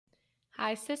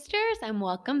Hi, sisters, and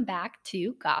welcome back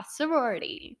to Goth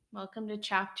Sorority. Welcome to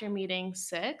chapter meeting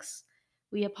 6.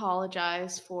 We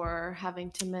apologize for having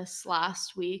to miss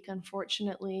last week.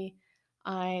 Unfortunately,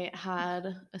 I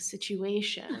had a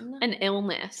situation, An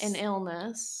illness. an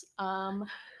illness. I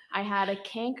had a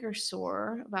canker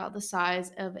sore about the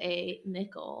size of a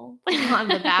nickel on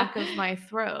the back of my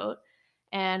throat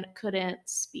and couldn't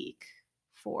speak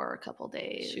for a couple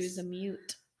days. She was a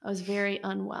mute. I was very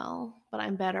unwell, but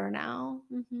I'm better now.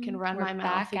 Can run We're my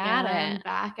mouth back at again. it.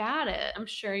 Back at it. I'm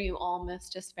sure you all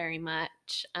missed us very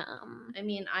much. I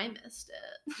mean, I missed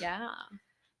it. Yeah.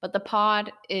 But the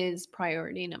pod is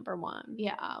priority number one.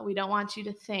 Yeah, we don't want you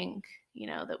to think,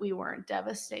 that we weren't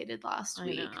devastated last I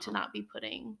week to know. not be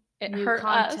putting It new hurt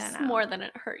content us out. more than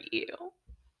it hurt you.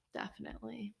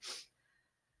 Definitely.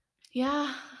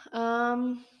 Yeah,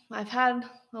 I've had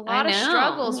a lot of know.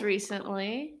 struggles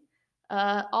recently.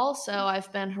 Also,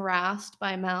 I've been harassed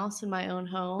by a mouse in my own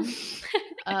home.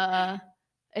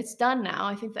 It's done now.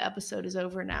 I think the episode is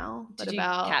over now. But Did you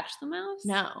catch the mouse?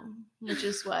 No, which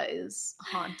is what is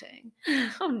haunting.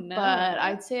 Oh, no. But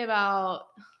I'd say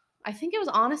I think it was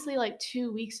honestly like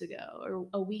 2 weeks ago or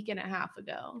a week and a half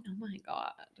ago. Oh, my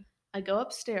God. I go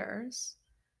upstairs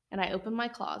and I open my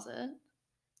closet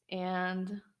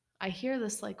and I hear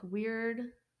this like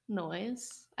weird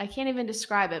noise. I can't even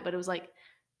describe it, but it was like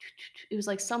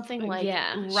something like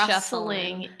rustling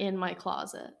shuffling in my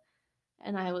closet.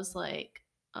 And I was like,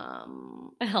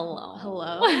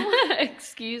 hello.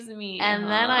 Excuse me. And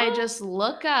then I just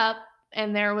look up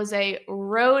and there was a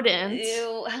rodent.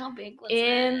 Ew, how big was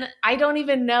it? I don't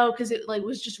even know because it like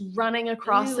was just running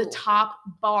across the Ew. top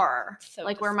bar, So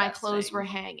like where my clothes disgusting. were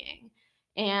hanging.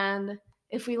 And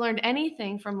if we learned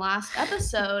anything from last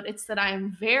episode, it's that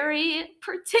I'm very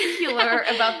particular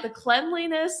about the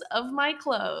cleanliness of my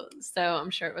clothes. So I'm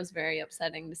sure it was very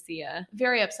upsetting to see a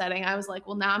Very upsetting. I was like,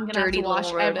 well, now I'm going to have dirty to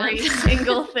wash little every rodent.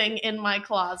 single thing in my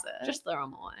closet. just throw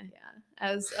them away. Yeah.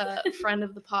 As a friend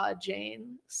of the pod,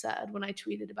 Jane, said when I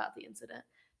tweeted about the incident,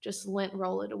 just lint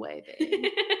roll it away,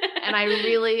 baby. And I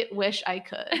really wish I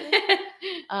could.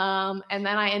 And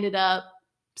then I ended up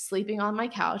sleeping on my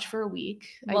couch for a week.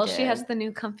 Well, she has the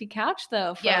new comfy couch,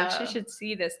 though, folks. Yeah. You should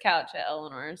see this couch at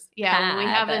Eleanor's. Yeah, we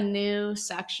have a pad. new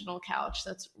sectional couch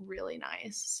that's really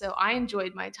nice. So I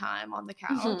enjoyed my time on the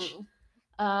couch.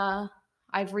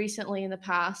 I've recently, in the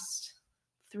past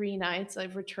 3 nights,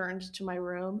 I've returned to my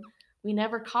room. We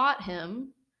never caught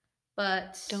him,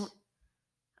 but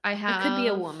I have. It could be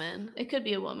a woman. It could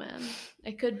be a woman.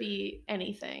 It could be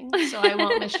anything. So I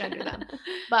won't misgender them.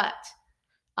 But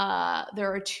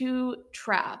there are 2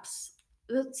 traps.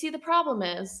 See, the problem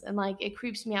is, and like it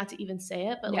creeps me out to even say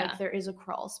it, but like there is a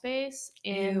crawl space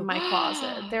in Ew. my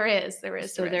closet. There is.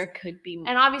 So there could be.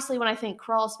 And obviously, when I think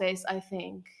crawl space, I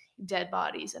think dead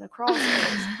bodies in a crawl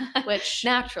space, which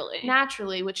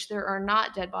naturally, which there are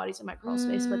not dead bodies in my crawl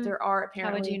space, but there are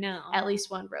apparently How would you know? at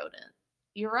least one rodent.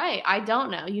 You're right. I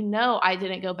don't know. I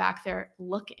didn't go back there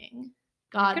looking.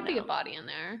 God, could be a body in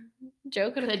there.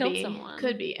 Joe could have killed someone.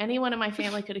 Could be. Anyone in my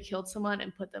family could have killed someone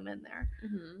and put them in there.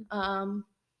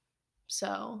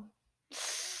 So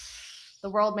the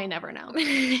world may never know.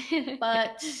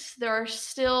 But there are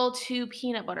still 2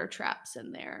 peanut butter traps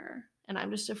in there. And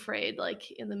I'm just afraid,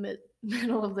 like, in the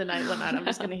middle of the night, one night, I'm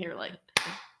just going to hear, like...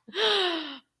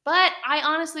 But I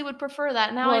honestly would prefer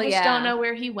that. Now I just don't know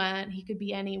where he went. He could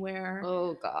be anywhere.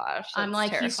 Oh, gosh. I'm like,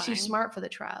 terrifying. He's too smart for the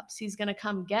traps. He's going to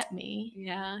come get me.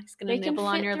 Yeah, he's going to nibble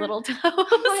on your little toes.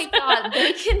 Oh, my God.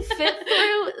 They can fit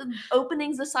through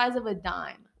openings the size of a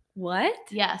dime. What?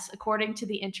 Yes, according to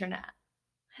the internet.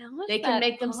 How is they can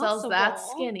make themselves that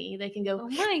skinny. They can go. Oh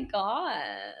my God!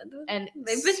 And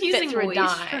they've been using a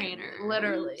waist trainers.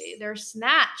 Literally, they're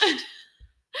snatched.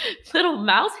 Little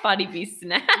mouse body be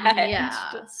snatched.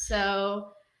 Yeah. So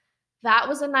that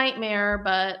was a nightmare,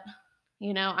 but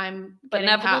I'm. But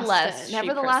nevertheless,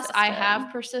 I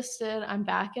have persisted. I'm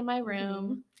back in my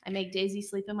room. I make Daisy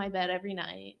sleep in my bed every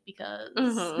night because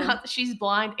not that she's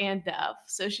blind and deaf,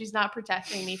 so she's not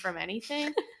protecting me from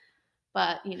anything.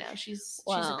 But she's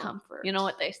a comfort. You know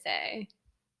what they say: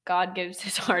 God gives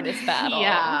his hardest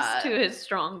battles to his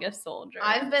strongest soldiers.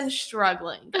 I've been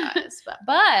struggling, guys,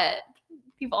 but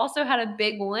you've also had a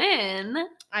big win.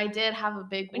 I did have a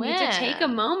big win. We need to take a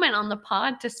moment on the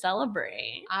pod to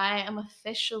celebrate. I am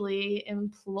officially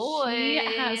employed.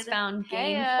 She has found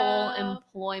gainful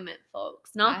employment,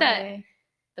 folks. Not that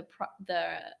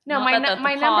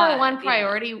my number one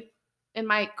priority in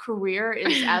my career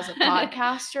is as a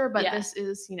podcaster, but this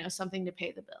is, something to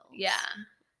pay the bills. Yeah.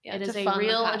 It is a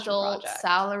real adult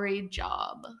salaried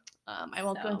job. I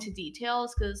won't go into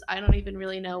details because I don't even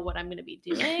really know what I'm going to be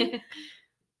doing.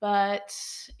 But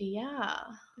yeah,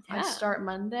 I start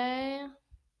Monday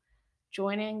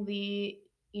joining the,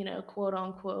 quote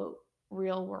unquote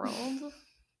real world.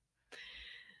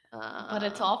 But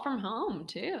it's all from home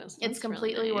too. So it's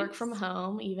completely really nice. Work from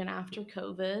home even after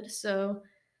COVID. So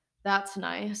that's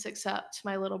nice, except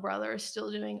my little brother is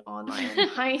still doing online in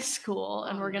high school,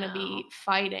 and we're going to be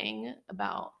fighting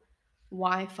about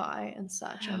Wi-Fi and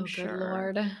such, I'm sure. Good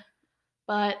Lord.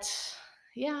 But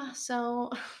yeah, so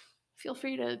feel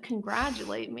free to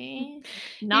congratulate me.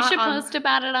 You should post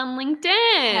about it on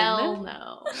LinkedIn. Hell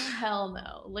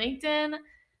no. LinkedIn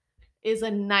is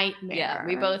a nightmare. Yeah,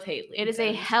 we both hate LinkedIn. It is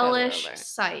a hellish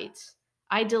site.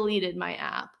 I deleted my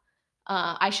app.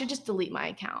 I should just delete my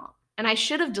account. And I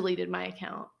should have deleted my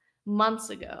account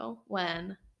months ago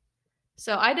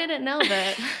so I didn't know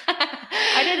that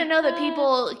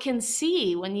people can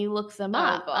see when you look them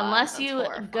up. God, unless you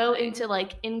go into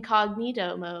like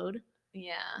incognito mode.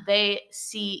 Yeah. They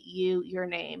see your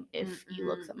name if you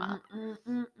look them up.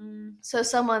 So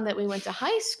someone that we went to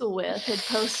high school with had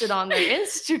posted on their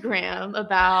Instagram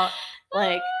about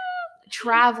like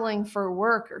traveling for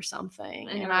work or something.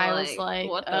 And I was like,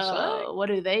 what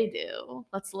do they do?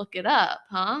 Let's look it up,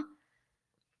 huh?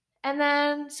 And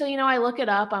then, so, I look it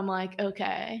up. I'm like,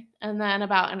 okay. And then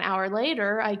about an hour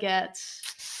later, I get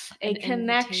a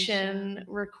connection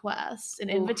request, an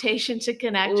invitation to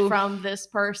connect from this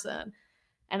person.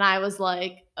 And I was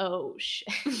like, oh, shit.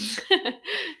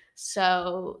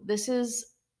 So this is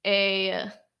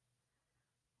a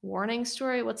warning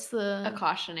story. What's a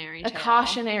cautionary tale? A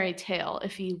cautionary tale,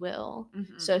 if you will.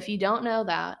 Mm-hmm. So if you don't know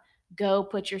that, go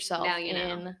put yourself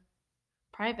in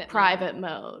private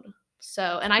mode.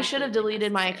 So, and I should have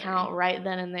deleted my account right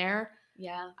then and there.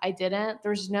 Yeah. I didn't.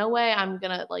 There's no way I'm going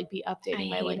to be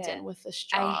updating my LinkedIn with this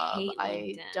job.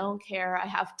 I don't care. I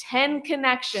have 10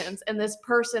 connections and this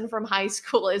person from high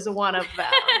school is one of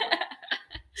them.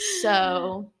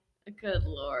 So, good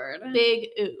Lord. Big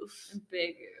oof.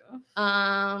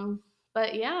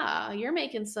 But yeah, you're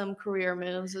making some career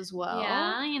moves as well.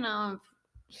 Yeah,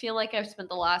 feel like I've spent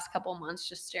the last couple months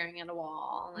just staring at a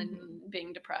wall and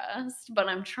being depressed, but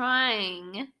I'm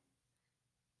trying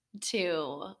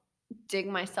to dig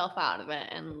myself out of it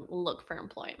and look for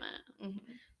employment.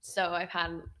 So I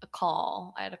had a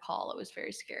call. It was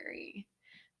very scary,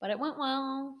 but it went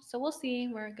well. So we'll see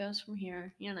where it goes from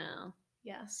here,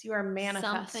 Yes, you are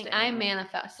manifesting. I'm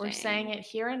manifesting. We're saying it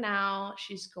here and now.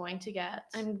 She's going to get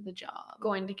the job.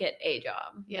 Going to get a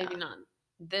job. Yeah. Maybe not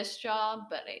this job,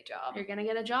 but a job. You're going to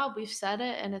get a job. We've said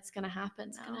it, and it's going to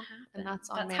happen now. Gonna happen. And that's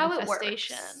on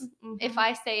manifestation. How it works. If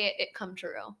I say it, it come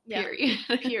true. Period.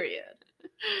 Yeah. Period.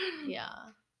 Yeah.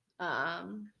 I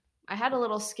had a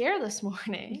little scare this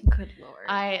morning. Good Lord.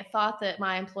 I thought that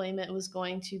my employment was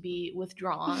going to be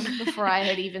withdrawn before I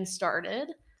had even started.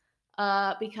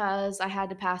 Because I had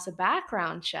to pass a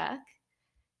background check,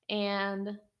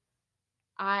 and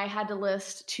I had to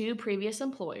list 2 previous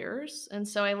employers. And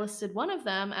so I listed one of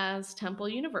them as Temple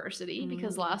University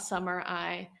because last summer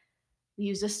I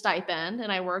used a stipend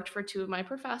and I worked for 2 of my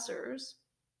professors.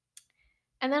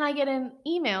 And then I get an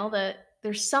email that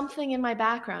there's something in my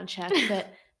background check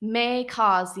that may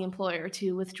cause the employer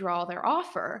to withdraw their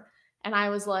offer. And I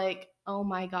was like, oh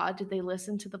my God, did they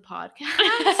listen to the podcast?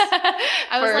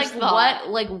 I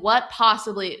was what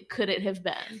possibly could it have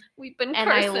been? We've been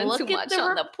cursing too much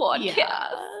on the podcast. Yeah,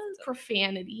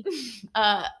 profanity.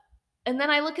 And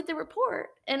then I look at the report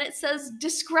and it says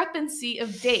discrepancy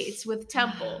of dates with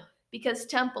Temple because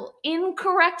Temple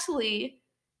incorrectly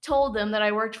told them that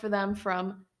I worked for them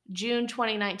from June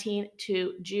 2019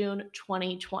 to June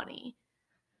 2020.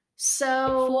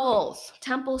 So fools.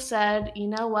 Temple said, you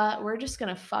know what? We're just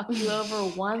going to fuck you over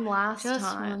one last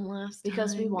time.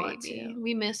 Because we want to.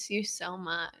 We miss you so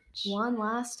much. One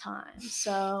last time.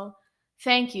 So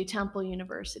thank you, Temple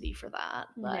University, for that.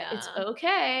 But it's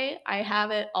okay. I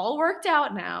have it all worked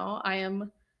out now. I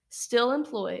am still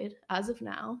employed as of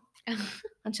now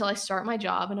until I start my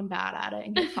job and I'm bad at it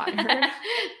and get fired.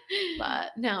 But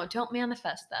no, don't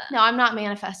manifest that. No, I'm not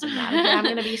manifesting that. I'm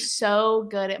going to be so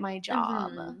good at my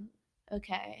job.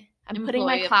 Okay. I'm putting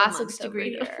my classics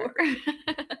degree here.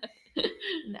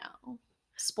 No.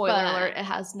 Spoiler alert, it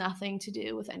has nothing to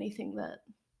do with anything that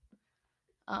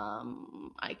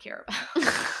I care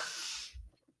about.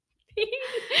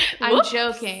 I'm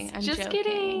joking. I'm just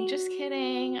joking. Just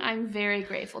kidding. I'm very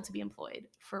grateful to be employed,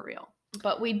 for real.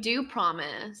 But we do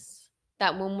promise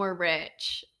that when we're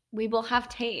rich, we will have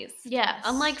taste. Yes.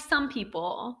 Unlike some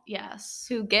people. Yes.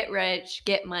 Who get rich,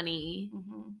 get money,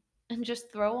 and just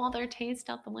throw all their taste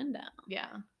out the window. Yeah.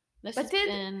 This has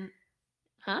been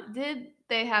Huh? Did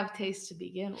they have taste to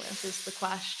begin with is the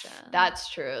question. That's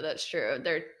true.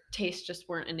 Their tastes just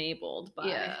weren't enabled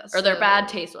by, or their bad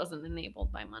taste wasn't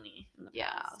enabled by money in the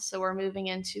past. So we're moving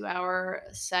into our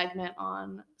segment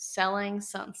on Selling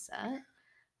Sunset.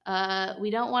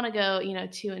 We don't want to go,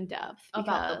 too in depth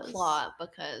about the plot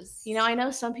because I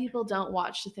know some people don't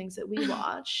watch the things that we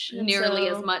watch nearly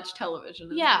as much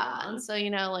television as and so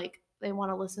like they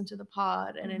want to listen to the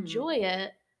pod and enjoy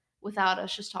it without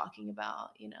us just talking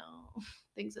about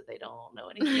things that they don't know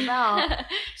anything about.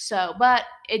 So but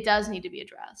it does need to be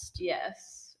addressed.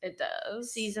 Yes, it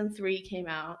does. Season 3 came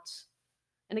out,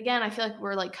 and again I feel like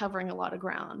we're like covering a lot of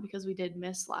ground because we did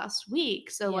miss last week,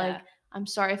 so like I'm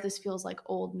sorry if this feels like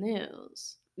old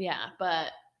news. Yeah,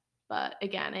 but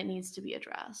again, it needs to be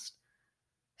addressed.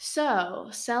 So,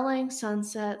 Selling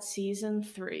Sunset Season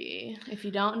 3. If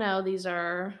you don't know, these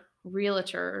are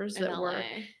realtors that work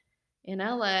in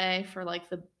LA for like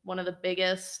one of the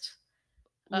biggest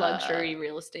luxury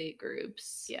real estate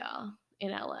groups. Yeah,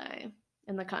 in LA,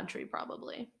 in the country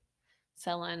probably.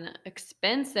 Selling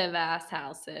expensive ass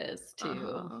houses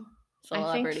to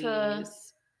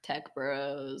celebrities, tech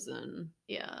bros, and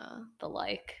the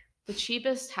like. The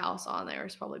cheapest house on there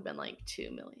has probably been like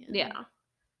 $2 million. Yeah.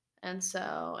 And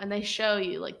they show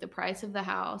you like the price of the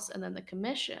house and then the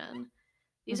commission.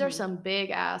 These are some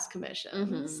big ass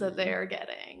commissions that they're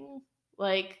getting.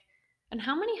 Like, and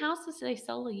how many houses do they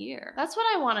sell a year? That's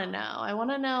what I want to know. I want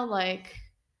to know, like,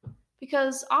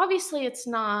 because obviously it's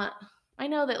not, I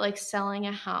know that like selling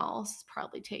a house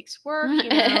probably takes work,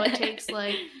 it takes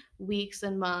like weeks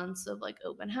and months of like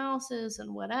open houses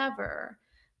and whatever.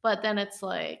 But then it's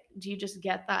like, do you just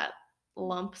get that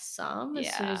lump sum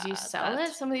as soon as you sell it?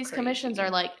 Some of these commissions are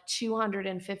like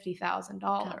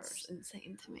 $250,000. That's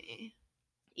insane to me.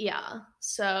 Yeah.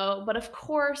 So, but of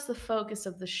course, the focus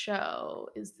of the show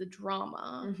is the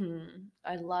drama.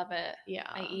 I love it. Yeah.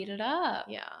 I eat it up.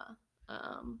 Yeah.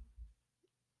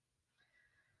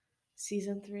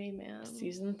 Season 3, man.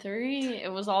 Season 3.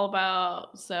 It was all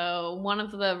about, so one of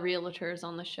the realtors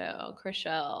on the show,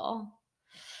 Chrishell,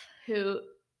 who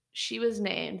she was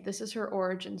named, this is her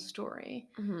origin story.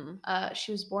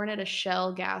 She was born at a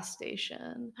Shell gas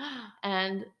station,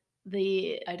 and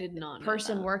I did not know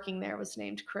person working there was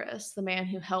named Chris, the man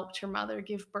who helped her mother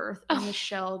give birth in the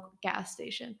Shell gas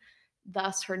station.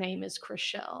 Thus, her name is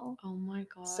Chrishell. Oh my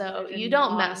god! So you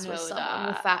don't mess with someone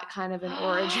with that kind of an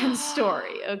origin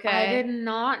story, okay? I did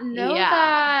not know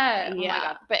that. Yeah. Oh my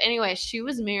god! But anyway, she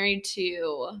was married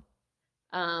to,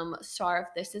 star of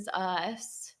This Is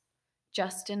Us,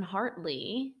 Justin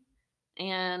Hartley,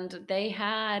 and they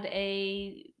had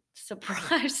a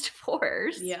surprise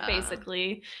divorce,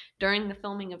 basically, during the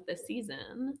filming of this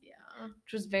season. Yeah,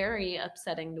 which was very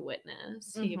upsetting to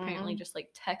witness. He apparently just like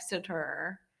texted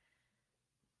her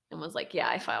and was like, yeah,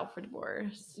 I filed for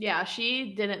divorce. Yeah,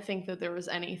 she didn't think that there was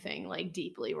anything like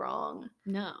deeply wrong.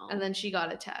 No. And then she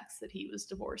got a text that he was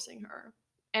divorcing her.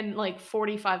 And like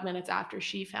 45 minutes after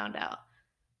she found out,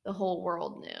 the whole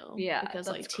world knew. Yeah. Because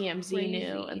like TMZ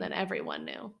knew, and then everyone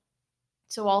knew.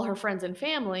 So all her friends and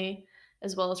family,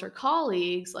 as well as her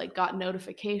colleagues, like got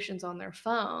notifications on their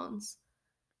phones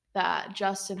that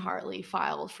Justin Hartley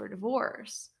filed for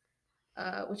divorce,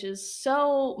 which is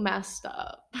so messed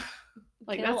up.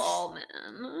 Like, kill all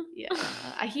men.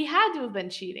 Yeah. He had to have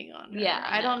been cheating on her. Yeah.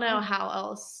 I don't know how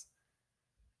else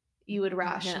you would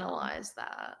rationalize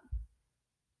that.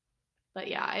 But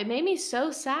yeah, it made me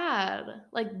so sad.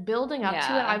 Like, building up to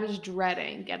it, I was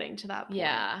dreading getting to that point.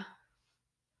 Yeah.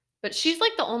 But she's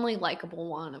like the only likable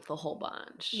one of the whole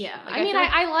bunch. Yeah. Like, I mean,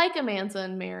 I like Amanda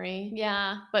and Mary.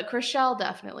 Yeah. But Chrishell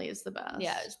definitely is the best.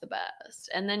 Yeah, is the best.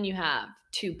 And then you have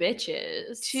two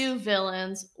bitches. Two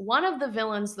villains. One of the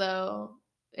villains, though,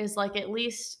 is like at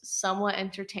least somewhat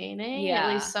entertaining. Yeah.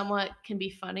 At least somewhat can be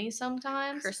funny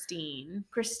sometimes.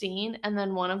 Christine. And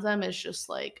then one of them is just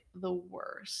like the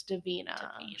worst. Davina.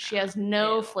 She has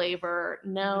no flavor.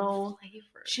 No flavor.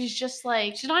 She's just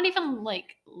like, she's not even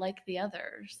like the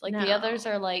others. Like the others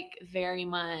are like very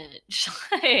much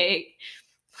like,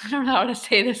 I don't know how to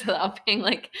say this without being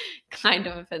like kind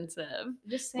of offensive.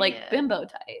 Just like it. Bimbo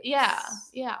types. Yeah.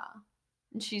 Yeah.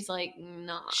 And she's like,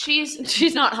 not.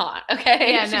 She's not hot,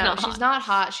 okay? Yeah, she's not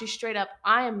hot. She's straight up,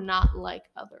 I am not like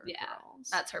other girls.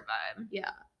 That's her vibe.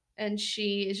 Yeah. And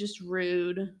she is just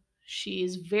rude.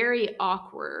 She's very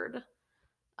awkward.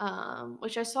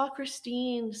 Which I saw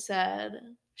Christine said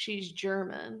she's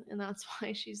German, and that's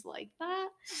why she's like that.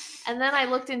 And then I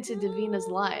looked into Davina's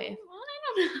life.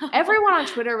 Everyone on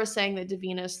Twitter was saying that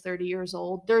Davina's 30 years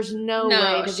old. There's no way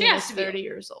Davina's 30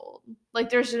 years old. Like,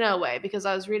 there's no way, because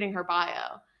I was reading her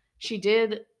bio. She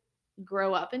did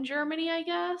grow up in Germany, I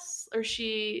guess, or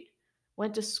she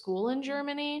went to school in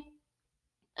Germany,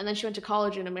 and then she went to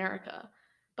college in America.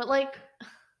 But like,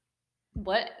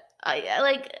 what?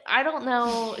 I don't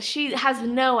know. She has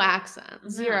no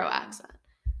accent, zero No. accent,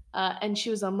 and she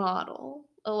was a model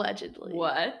allegedly.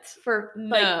 What? For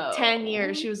like 10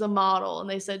 years, she was a model, and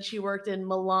they said she worked in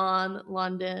Milan,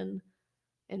 London,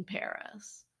 and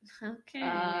Paris.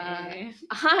 Okay.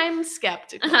 I'm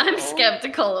skeptical. I'm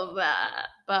skeptical of that.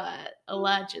 But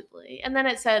allegedly. And then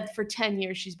it said for 10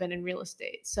 years she's been in real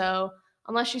estate. So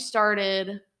unless she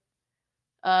started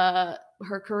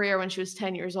her career when she was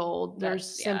 10 years old,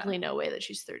 there's simply no way that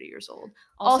she's 30 years old.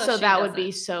 Also that would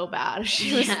be so bad if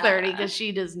she was 30, because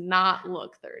she does not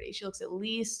look 30. She looks at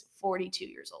least 42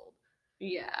 years old.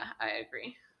 Yeah, I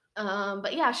agree.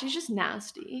 But yeah, she's just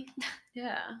nasty.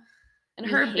 Yeah. And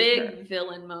her big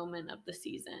villain moment of the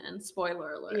season,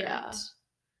 spoiler alert,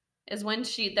 is when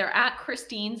they're at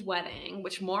Christine's wedding,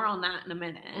 which more on that in a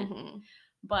minute. Mm-hmm.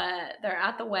 But they're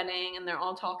at the wedding and they're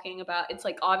all talking about, it's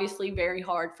like obviously very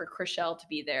hard for Chrishell to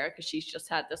be there because she's just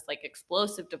had this like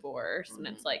explosive divorce. Mm-hmm.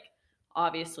 And it's like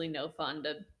obviously no fun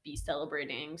to be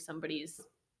celebrating somebody's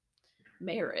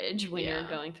marriage when you're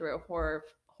going through a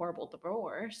horrible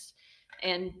divorce.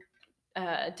 And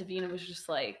Davina was just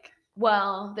like,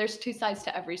 well, there's two sides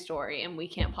to every story and we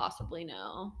can't possibly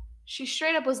know. She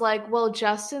straight up was like, well,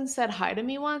 Justin said hi to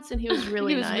me once and he was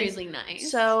really nice. He was really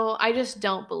nice. So I just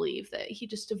don't believe that he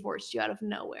just divorced you out of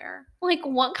nowhere. Like,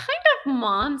 what kind of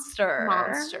monster?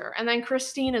 And then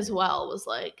Christine as well was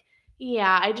like,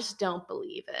 yeah, I just don't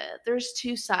believe it. There's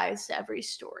two sides to every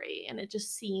story. And it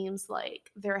just seems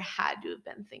like there had to have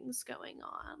been things going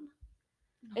on.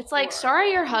 It's like,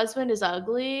 sorry your husband is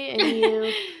ugly and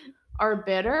you are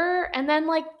bitter. And then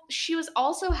like she was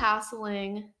also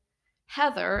hassling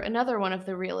Heather, another one of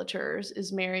the realtors,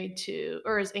 is married to,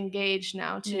 or is engaged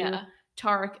now to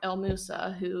Tarek El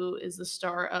Moussa, who is the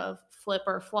star of Flip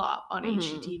or Flop on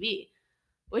HGTV,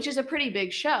 which is a pretty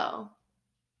big show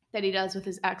that he does with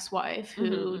his ex-wife,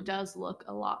 who does look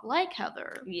a lot like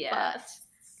Heather. Yes.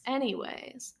 But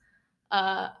anyways,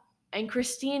 and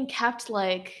Christine kept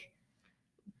like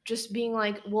just being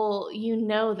like, well, you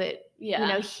know that, you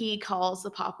know, he calls the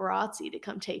paparazzi to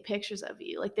come take pictures of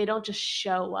you. Like, they don't just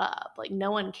show up. Like, no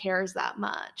one cares that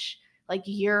much. Like,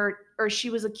 or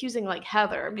she was accusing, like,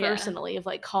 Heather personally of,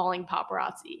 like, calling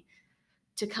paparazzi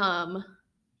to come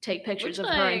take pictures of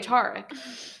her and Tarek.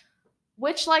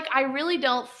 Which, like, I really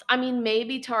don't, I mean,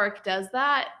 maybe Tarek does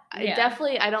that.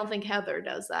 I don't think Heather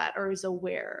does that or is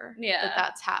aware that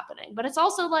that's happening. But it's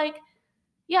also, like,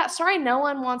 yeah, sorry, no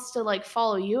one wants to, like,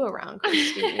 follow you around,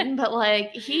 Christine, but,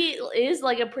 like, he is,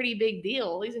 like, a pretty big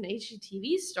deal. He's an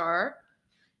HGTV star.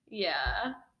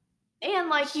 Yeah. And,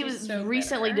 like, he was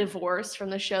recently divorced from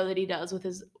the show that he does with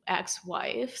his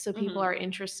ex-wife, so people are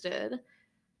interested,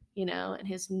 you know, in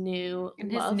his new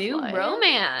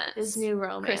romance. His new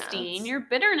romance. Christine, your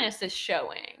bitterness is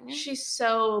showing. She's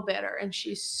so bitter, and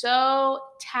she's so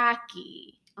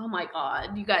tacky. Oh, my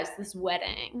God. You guys, this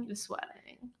wedding.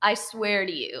 I swear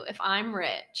to you, if I'm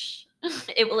rich,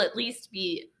 it will at least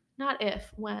be... Not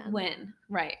if, when. When,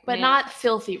 right. But not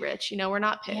filthy rich, you know, we're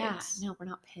not pigs. Yeah, no, we're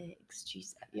not pigs.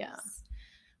 Jesus. Yeah.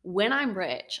 When I'm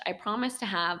rich, I promise to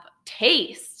have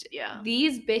taste. Yeah.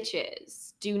 These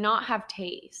bitches do not have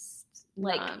taste.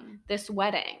 Like, this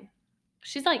wedding.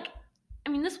 She's like... I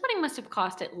mean, this wedding must have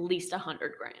cost at least $100,000.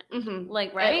 Mm-hmm.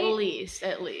 Like, right?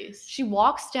 At least. She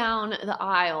walks down the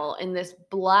aisle in this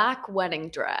black wedding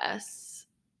dress.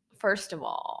 First of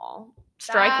all,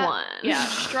 strike one. Yeah,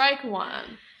 strike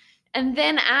one. And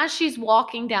then as she's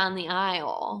walking down the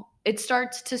aisle, it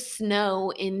starts to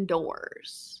snow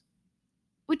indoors,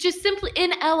 which is simply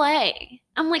in LA.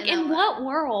 I'm like, in what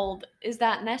world is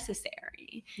that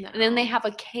necessary? No. And then they have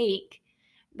a cake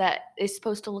that is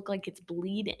supposed to look like it's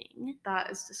bleeding. That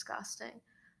is disgusting.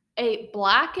 A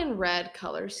black and red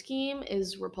color scheme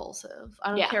is repulsive.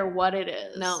 I don't care what it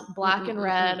is. No. Black and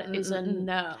red is a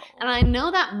no. And I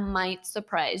know that might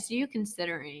surprise you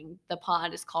considering the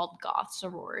pod is called Goth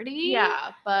Sorority.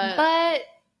 Yeah, but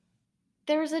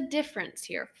there's a difference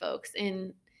here, folks,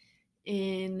 in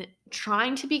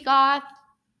trying to be goth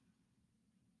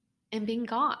and being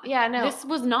goth. Yeah, no. This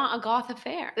was not a goth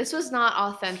affair. This was not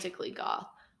authentically goth.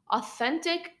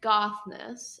 Authentic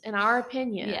gothness, in our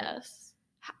opinion,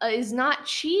 is not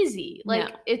cheesy.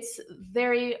 Like,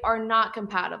 they are not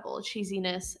compatible,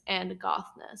 cheesiness and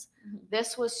gothness. Mm-hmm.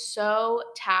 This was so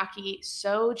tacky,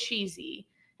 so cheesy.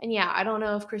 And yeah, I don't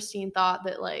know if Christine thought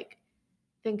that, like,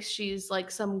 thinks she's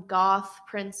like some goth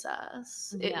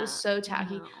princess. It was so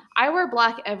tacky. No. I wear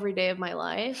black every day of my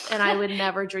life, and I would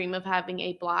never dream of having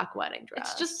a black wedding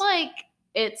dress. It's just like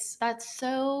That's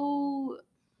so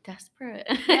desperate.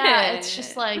 Yeah, it's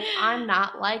just like, I'm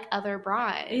not like other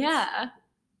brides. Yeah.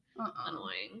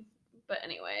 Annoying. But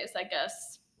anyways, I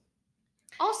guess.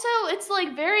 Also, it's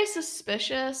like very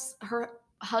suspicious. Her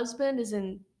husband is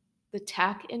in the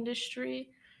tech industry,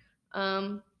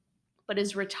 but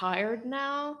is retired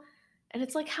now. And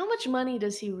it's like, how much money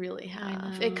does he really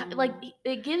have? It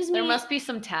gives me. There must be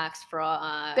some tax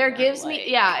fraud. It gives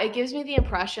me the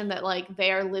impression that like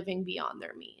they are living beyond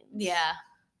their means. Yeah.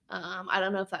 I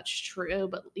don't know if that's true,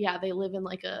 but yeah, they live in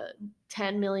like a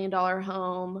 $10 million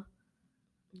home.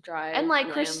 And like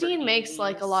Christine makes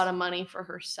like a lot of money for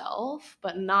herself,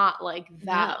 but not like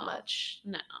that much.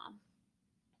 No.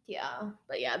 Yeah.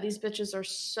 But yeah, these bitches are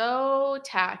so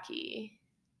tacky.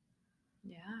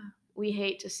 Yeah. We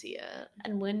hate to see it.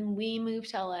 And when we move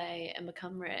to LA and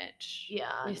become rich,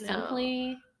 we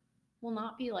simply will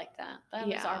not be like that. That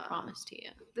was our promise to you.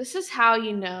 This is how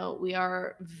you know we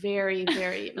are very,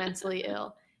 very mentally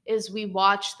ill, is we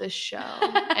watch this show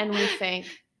and we think,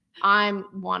 I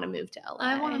want to move to LA.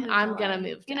 I'm going to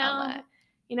move to LA.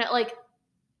 You know, like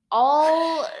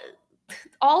all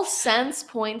sense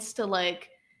points to like,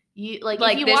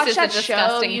 if you watch that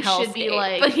show, you should be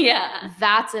like,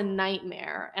 that's a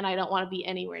nightmare, and I don't want to be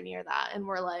anywhere near that. And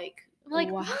we're like,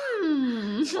 wow.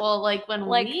 Well, like when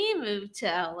we moved to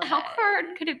LA, how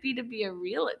hard could it be to be a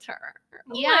realtor?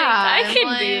 Yeah, I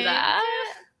can do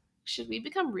that. Should we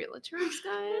become realtors,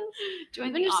 guys?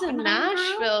 Even just in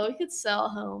Nashville, we could sell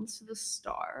homes to the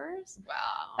stars.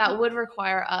 Wow, that would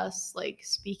require us like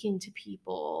speaking to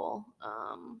people.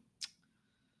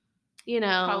 You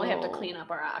know, probably have to clean up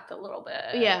our act a little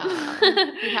bit. Yeah,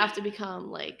 we have to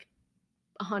become like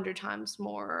 100 times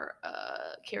more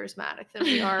charismatic than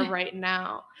we are right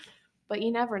now. But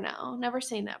you never know. Never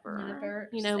say never.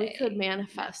 We could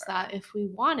manifest that if we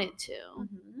wanted to.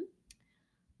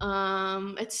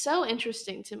 Mm-hmm. It's so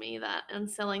interesting to me that in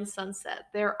Selling Sunset,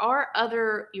 there are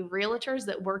other realtors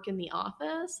that work in the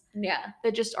office. Yeah.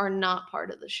 That just are not part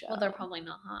of the show. Well, they're probably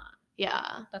not hot.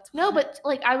 Yeah. But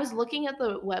like I was looking at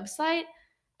the website,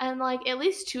 and like at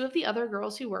least 2 of the other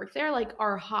girls who work there like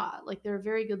are hot. Like they're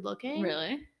very good looking.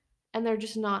 Really? And they're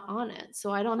just not on it.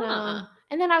 So I don't know.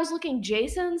 And then I was looking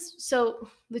Jason's. So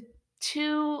the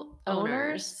 2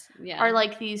 owners are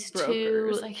like these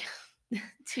brokers.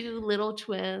 two little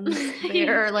twins.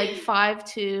 They're like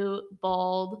 5'2",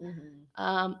 bald.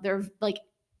 Mm-hmm. They're like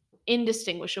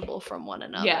indistinguishable from one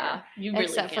another. Yeah,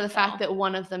 except for the fact that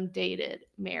one of them dated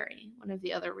Mary, one of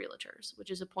the other realtors,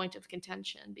 which is a point of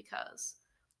contention because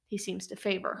he seems to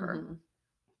favor her. Mm-hmm.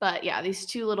 But yeah, these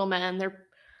 2 little men,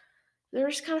 they're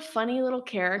just kind of funny little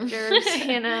characters,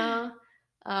 you know.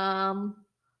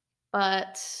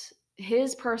 But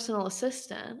his personal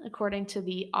assistant, according to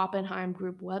the Oppenheim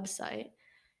Group website,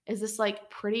 is this like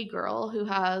pretty girl who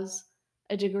has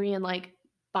a degree in like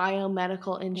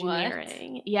biomedical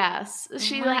engineering. What? Yes.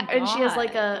 She has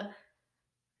like a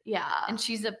and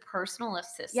she's a personal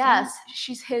assistant. Yes,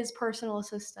 she's his personal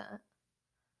assistant.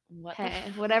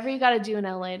 Whatever you got to do in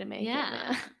LA to make it.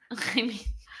 Man. I mean,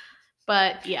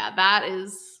 but yeah, that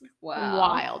is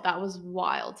wild. That was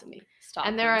wild to me.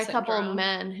 And there are a couple of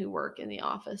men who work in the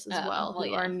office as well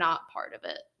who are not part of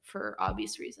it for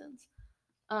obvious reasons.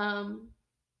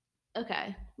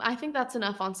 Okay, I think that's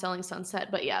enough on Selling Sunset.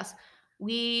 But yes,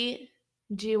 we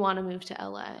do want to move to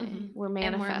LA. Mm-hmm. We're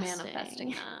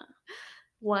manifesting that.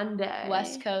 One day.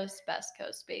 West Coast, Best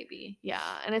Coast, baby. Yeah,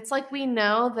 and it's like we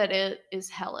know that it is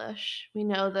hellish. We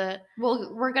know that...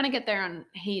 Well, we're going to get there and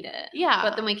hate it. Yeah.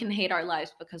 But then we can hate our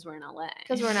lives because we're in LA.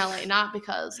 Because we're in LA, not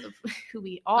because of who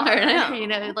we are. You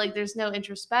know, like there's no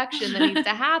introspection that needs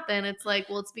to happen. It's like,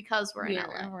 well, it's because we're in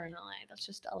LA. We're in LA. That's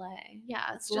just LA.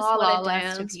 Yeah, it's just La La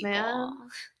Land, man.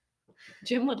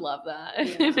 Jim would love that.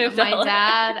 Yeah. My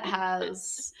dad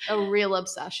has a real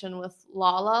obsession with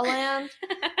La La Land.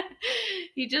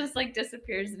 He just like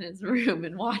disappears in his room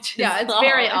and watches. Yeah, it's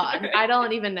very odd. I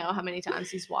don't even know how many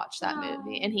times he's watched that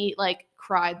movie. And he like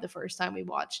cried the first time we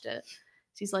watched it.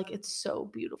 He's like, it's so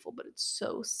beautiful, but it's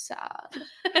so sad.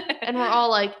 And we're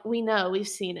all like, we know, we've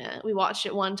seen it. We watched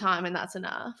it one time and that's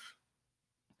enough.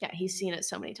 Yeah, he's seen it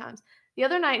so many times. The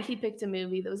other night he picked a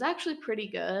movie that was actually pretty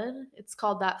good. It's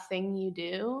called That Thing You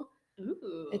Do.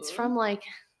 Ooh. It's from like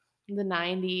the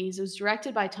 90s. It was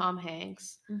directed by Tom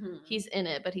Hanks. Mm-hmm. He's in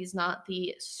it, but he's not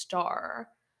the star.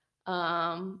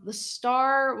 The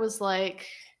star was like,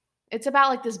 it's about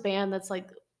like this band that's like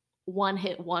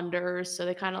one-hit wonders. So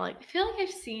they kind of like... I feel like I've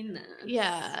seen this.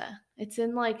 Yeah. It's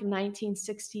in like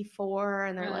 1964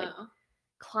 and they're like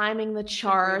climbing the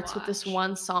charts with this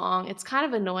one song. It's kind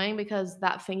of annoying because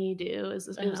That Thing You Do it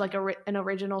was like an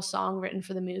original song written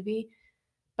for the movie,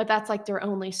 but that's like their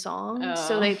only song. Oh,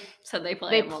 so they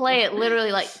play it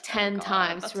literally like 10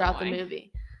 times throughout the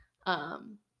movie.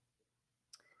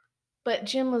 But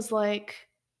Jim was like,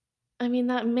 I mean,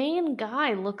 that main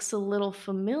guy looks a little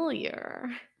familiar.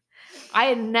 I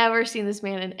had never seen this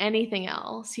man in anything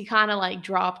else. He kind of like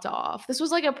dropped off. This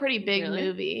was like a pretty big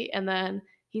movie, and then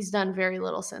he's done very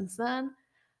little since then.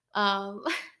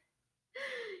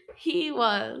 He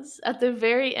was at the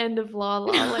very end of La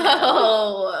La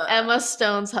Land, Emma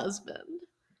Stone's husband.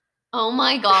 Oh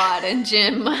my God. And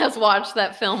Jim has watched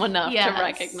that film enough to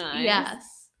recognize.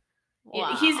 Yes.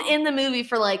 Wow. He's in the movie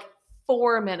for like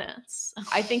 4 minutes.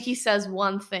 I think he says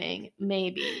one thing,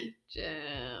 maybe.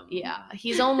 Jim. Yeah.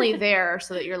 He's only there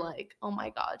so that you're like, oh my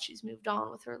God, she's moved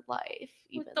on with her life.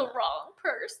 With the wrong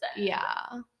person.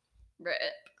 Yeah. Rip.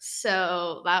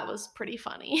 So that was pretty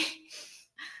funny.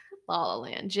 La La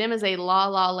Land. Jim is a La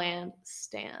La Land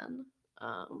stan.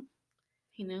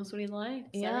 He knows what he likes.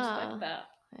 Yeah. I respect that.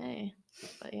 Hey.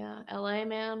 But yeah, LA,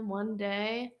 man, one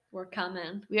day. We're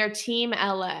coming. We are team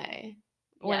LA.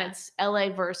 When it's LA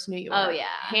versus New York. Oh, yeah.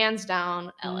 Hands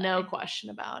down, LA. No question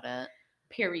about it.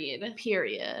 Period.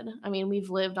 I mean, we've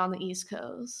lived on the East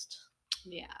Coast.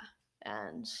 Yeah.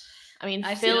 And I mean,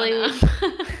 Philly.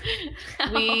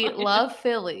 We love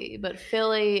Philly, but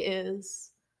Philly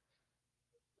is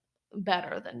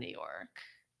better than New York.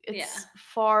 It's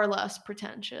far less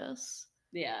pretentious.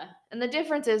 Yeah. And the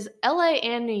difference is LA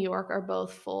and New York are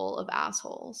both full of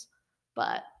assholes.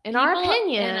 But in our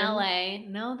opinion, in LA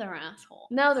know they're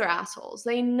assholes.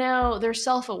 They know, they're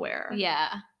self-aware.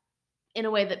 Yeah. In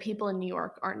a way that people in New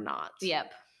York are not.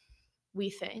 Yep. We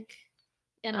think.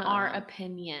 In our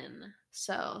opinion.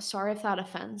 So, sorry if that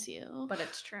offends you. But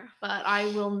it's true. But I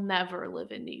will never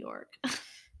live in New York.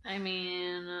 I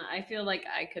mean, I feel like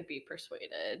I could be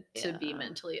persuaded to be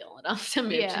mentally ill enough to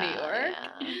move to New York.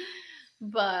 Yeah.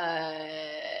 But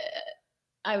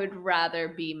I would rather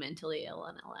be mentally ill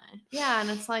in LA. Yeah, and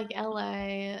it's like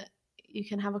LA, you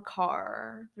can have a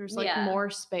car. There's like more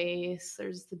space.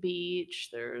 There's the beach.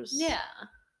 There's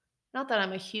not that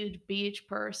I'm a huge beach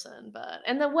person, but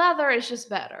and the weather is just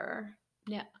better.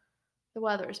 Yeah. The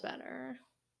weather is better.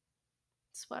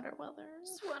 Sweater weather.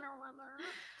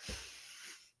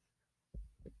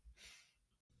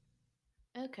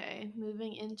 Okay,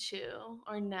 moving into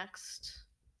our next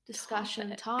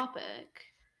discussion topic.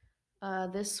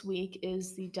 This week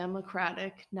is the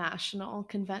Democratic National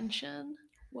Convention.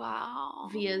 Wow.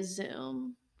 Via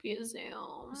Zoom. It's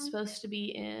supposed to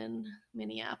be in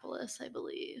Minneapolis, I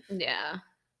believe. Yeah.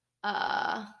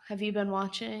 Have you been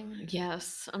watching?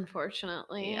 Yes,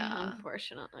 unfortunately. Yeah.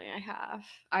 Unfortunately, I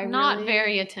have. Not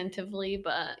very attentively,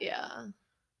 but yeah.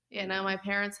 Yeah, now my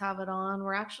parents have it on.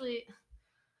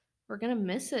 We're gonna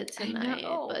miss it tonight,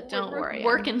 but don't worry.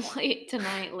 Working late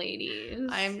tonight, ladies.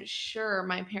 I'm sure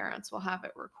my parents will have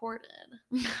it recorded.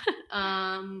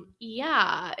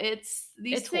 Yeah, it's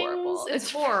things, horrible. It's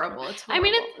horrible. I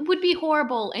mean, it would be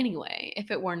horrible anyway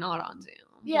if it were not on Zoom.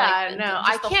 Yeah, no,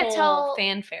 I can't tell.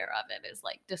 Fanfare of it is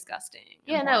like disgusting.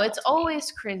 Yeah, no, it's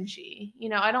always cringy. You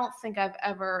know, I don't think I've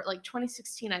ever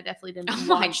 2016. I definitely didn't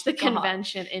watch the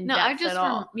convention in depth at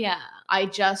all. I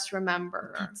just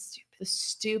remember the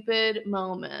stupid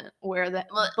moment where the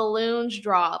balloons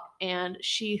drop and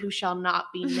she who shall not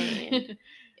be named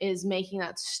is making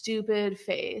that stupid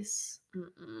face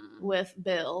with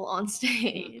Bill on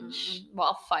stage.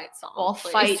 While fight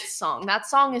song. That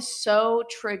song is so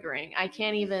triggering. I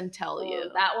can't even tell you.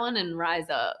 That one and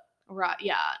Rise Up. Right.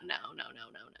 Yeah. No.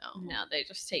 No, they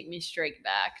just take me straight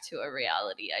back to a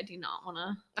reality I do not want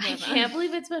to. I can't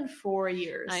believe it's been 4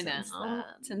 years. I know.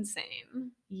 It's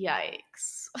insane.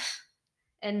 Yikes.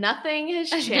 And nothing has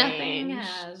changed. Nothing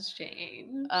has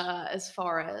changed. As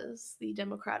far as the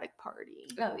Democratic Party.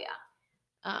 Oh,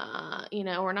 yeah. You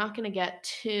know, we're not going to get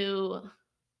too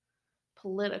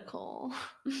political.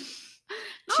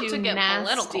 Not to get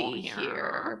political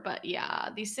here. But yeah,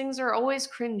 these things are always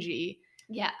cringy.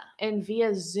 Yeah. And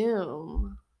via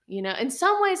Zoom, you know, in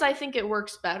some ways I think it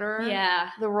works better. Yeah.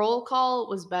 The roll call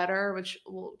was better, which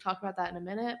we'll talk about that in a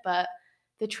minute. But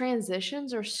the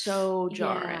transitions are so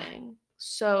jarring. Yeah.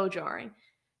 So jarring.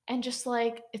 And just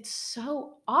like, it's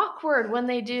so awkward when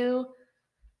they do,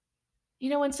 you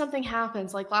know, when something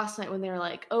happens, like last night when they were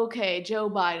like, okay, Joe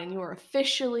Biden, you are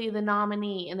officially the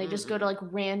nominee. And they just go to like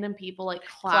random people like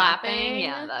clapping.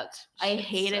 Yeah, I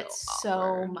hate it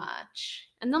so much.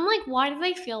 And then like, why do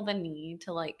they feel the need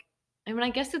to like, I mean, I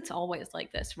guess it's always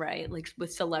like this, right? Like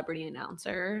with celebrity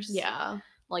announcers. Yeah.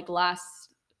 Like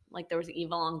there was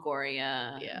Eva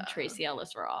Longoria, Tracy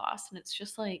Ellis Ross, and it's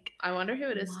just like, I wonder who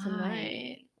it is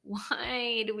tonight.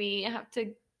 Why do we have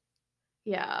to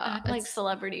Yeah. Like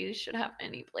celebrities should have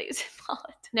any place in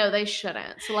politics. No, they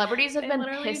shouldn't. Celebrities have been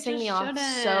pissing me off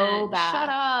so bad. Shut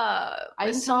up.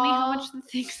 Tell me how much the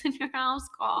things in your house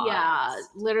cost. Yeah,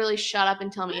 literally shut up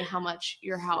and tell me how much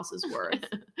your house is worth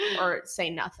or say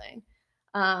nothing.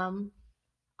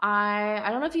 I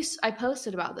don't know if I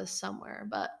posted about this somewhere,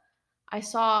 but I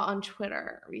saw on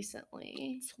Twitter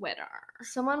recently.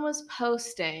 Someone was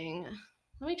posting.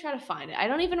 Let me try to find it. I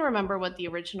don't even remember what the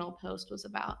original post was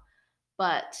about,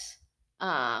 but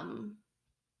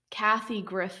Kathy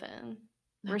Griffin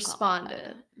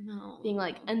responded, being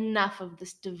like, enough of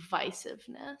this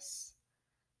divisiveness.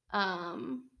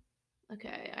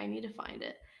 Okay, I need to find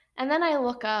it. And then I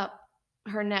look up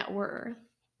her net worth.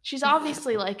 She's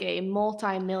obviously like a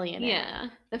multi-millionaire. Yeah.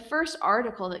 The first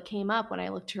article that came up when I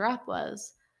looked her up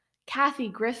was Kathy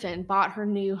Griffin bought her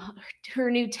new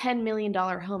 $10 million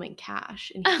home in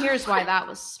cash. And here's why that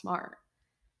was smart.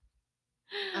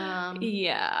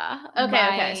 Yeah.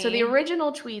 Okay. So the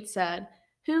original tweet said,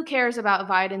 who cares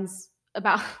about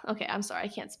okay, I'm sorry, I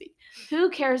can't speak. Who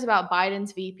cares about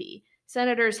Biden's VP?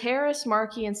 Senators Harris,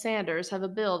 Markey, and Sanders have a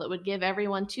bill that would give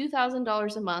everyone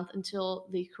 $2,000 a month until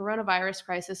the coronavirus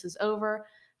crisis is over,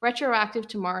 retroactive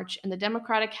to March, and the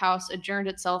Democratic House adjourned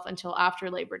itself until after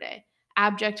Labor Day.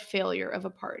 Abject failure of a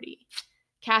party.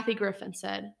 Kathy Griffin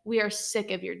said, "We are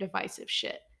sick of your divisive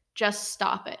shit. Just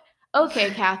stop it." Okay,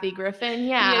 Kathy Griffin,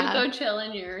 yeah. You go chill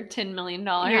in your $10 million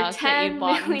house that you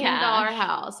bought in cash. Your $10 million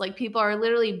house. Like, people are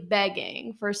literally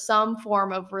begging for some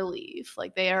form of relief.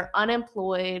 Like, they are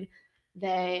unemployed.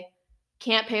 They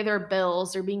can't pay their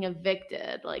bills. They're being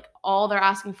evicted. Like, all they're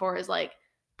asking for is, like,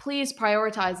 please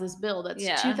prioritize this bill that's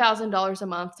 $2,000 a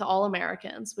month to all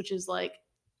Americans, which is, like,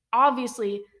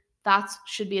 obviously that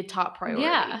should be a top priority.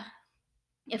 Yeah.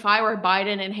 If I were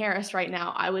Biden and Harris right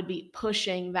now, I would be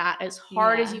pushing that as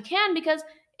hard as you can, because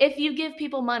if you give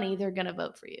people money, they're going to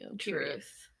vote for you. Truth.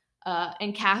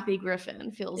 And Kathy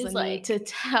Griffin feels the need to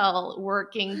tell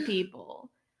working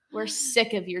people, we're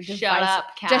sick of your device. Shut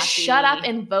up, Kathy. Just shut up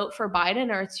and vote for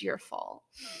Biden, or it's your fault.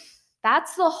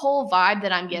 That's the whole vibe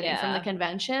that I'm getting from the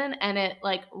convention, and it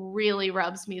like really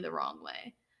rubs me the wrong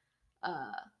way.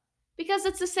 Because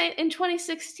it's the same in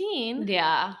 2016.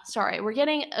 Yeah. Sorry,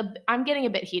 I'm getting a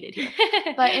bit heated here.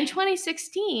 But in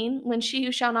 2016, when She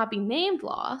Who Shall Not Be Named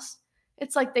lost,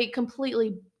 it's like they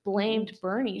completely blamed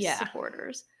Bernie's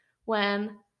supporters.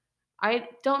 When I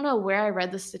don't know where I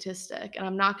read the statistic, and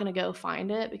I'm not going to go find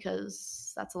it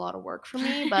because that's a lot of work for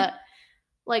me, but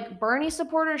like Bernie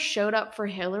supporters showed up for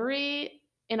Hillary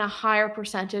in a higher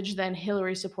percentage than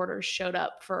Hillary supporters showed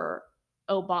up for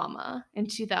Obama in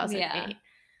 2008.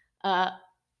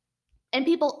 And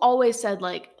people always said,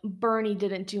 like, Bernie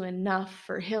didn't do enough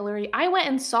for Hillary. I went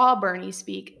and saw Bernie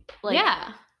speak, like,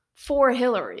 for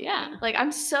Hillary. Yeah. Like,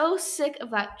 I'm so sick of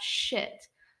that shit.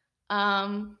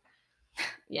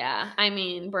 Yeah. I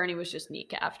mean, Bernie was just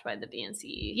kneecapped by the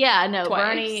DNC. Yeah, no, twice.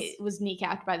 Bernie was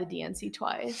kneecapped by the DNC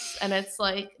twice. And it's,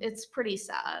 like, it's pretty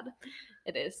sad.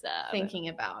 It is sad. Thinking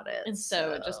about it. And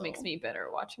so it just makes me bitter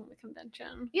watching the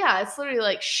convention. Yeah, it's literally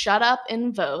like, shut up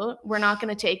and vote. We're not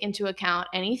going to take into account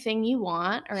anything you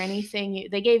want or anything.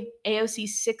 They gave AOC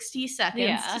 60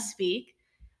 seconds to speak.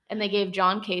 And they gave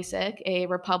John Kasich, a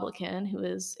Republican who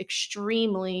is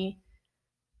extremely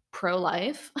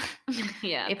pro-life,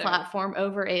 a platform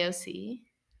over AOC.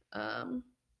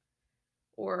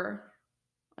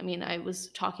 I mean, I was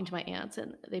talking to my aunts,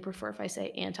 and they prefer if I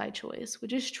say anti-choice,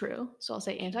 which is true. So I'll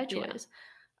say anti-choice.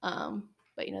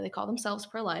 But, you know, they call themselves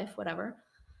pro-life, whatever.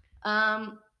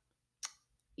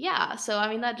 Yeah, so, I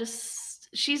mean,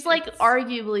 she's, like,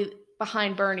 arguably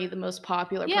behind Bernie, the most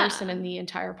popular person in the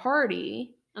entire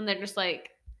party. And they're just like...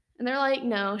 And they're like,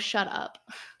 no, shut up.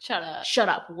 Shut up. Shut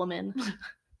up, woman.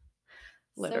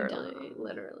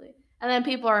 Literally. And then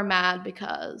people are mad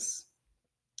because...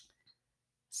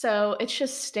 So it's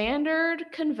just standard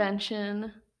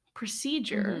convention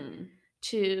procedure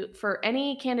for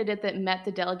any candidate that met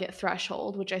the delegate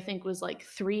threshold, which I think was like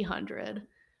 300,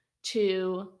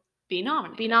 to be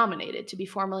nominated, to be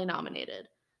formally nominated.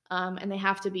 And they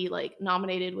have to be like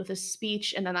nominated with a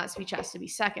speech, and then that speech has to be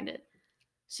seconded.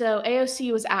 So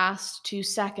AOC was asked to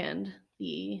second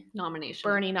the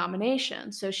Bernie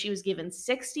nomination. So she was given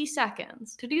 60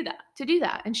 seconds to do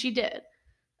that. And she did.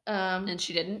 And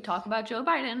she didn't talk about Joe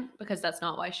Biden because that's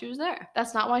not why she was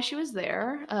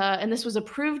there. And this was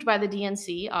approved by the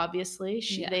DNC, obviously.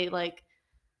 They like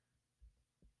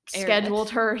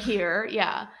scheduled her here.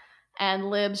 Yeah. And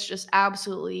libs just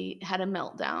absolutely had a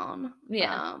meltdown.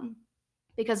 Yeah.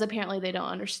 Because apparently they don't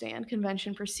understand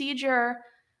convention procedure.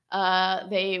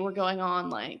 they were going on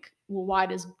like, well, why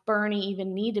does Bernie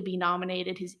even need to be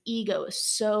nominated? His ego is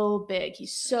so big.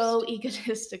 He's so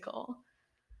egotistical,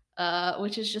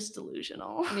 which is just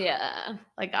delusional. Yeah.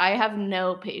 Like, I have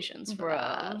no patience for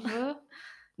that.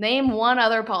 Name one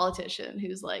other politician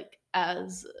who's like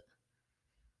as...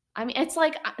 I mean, it's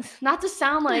like, not to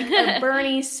sound like a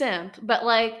Bernie simp, but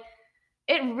like,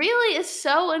 it really is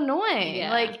so annoying.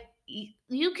 Yeah. Like,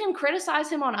 you can criticize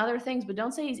him on other things, but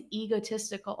don't say he's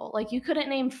egotistical. Like, you couldn't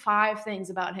name 5 things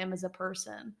about him as a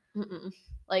person.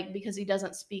 Like, because he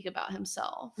doesn't speak about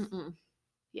himself.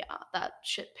 Yeah, that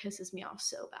shit pisses me off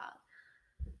so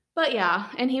bad. But yeah,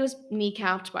 and he was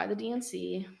kneecapped by the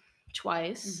DNC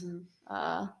twice.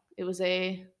 It was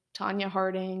a Tanya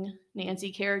Harding,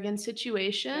 Nancy Kerrigan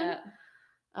situation.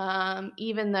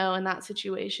 Even though in that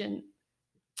situation,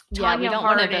 we don't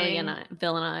want to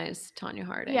villainize Tanya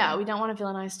Harding. Yeah, we don't want to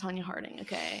villainize Tanya Harding,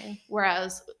 okay?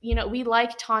 Whereas, you know, we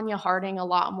like Tanya Harding a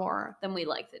lot more than we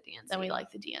like the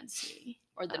DNC.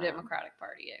 Or the Democratic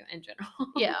Party in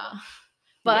general. Yeah.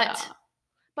 But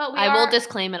I will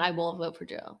disclaim it. I will vote for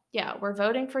Joe. Yeah, we're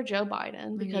voting for Joe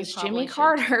Biden because Jimmy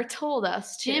Carter told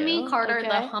us to. Jimmy Carter,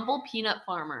 the humble peanut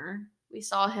farmer. We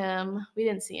saw him. We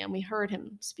didn't see him. We heard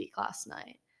him speak last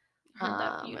night. Heard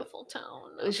that beautiful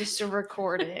tone. It was just a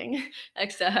recording.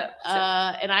 Except.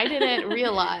 And I didn't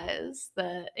realize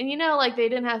that. And you know, like, they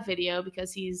didn't have video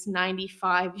because he's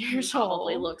 95 years old.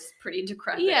 Probably looks pretty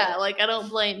decrepit. Yeah, like, I don't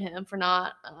blame him for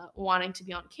not wanting to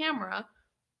be on camera.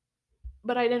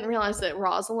 But I didn't realize that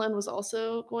Rosalind was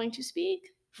also going to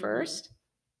speak first.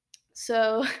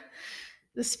 So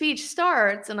the speech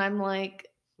starts, and I'm like,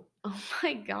 oh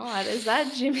my God, is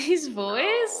that Jimmy's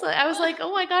voice? No. I was like,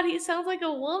 oh my God, he sounds like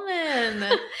a woman.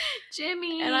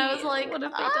 Jimmy. And I was like, what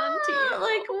have they done to you?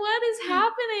 Like, what is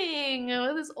happening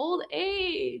with his old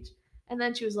age? And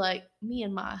then she was like, me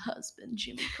and my husband,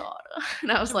 Jimmy Carter.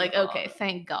 And I was like, okay,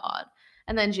 thank God.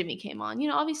 And then Jimmy came on. You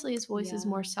know, obviously his voice is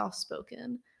more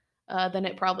soft-spoken. Than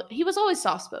it probably... He was always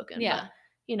soft-spoken. Yeah. But,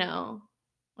 you know,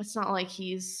 it's not like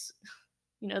he's,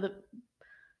 you know, the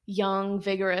young,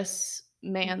 vigorous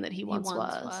man that he once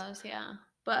was. Yeah.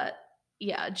 But,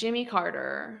 yeah, Jimmy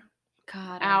Carter,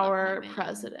 God, our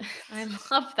president. I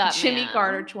love that Jimmy man.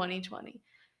 Carter 2020.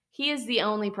 He is the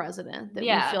only president that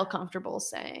we feel comfortable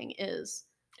saying is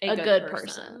a good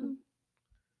person.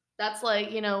 That's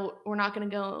like, you know, we're not going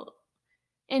to go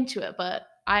into it, but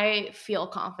I feel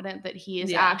confident that he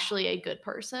is actually a good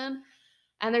person.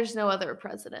 And there's no other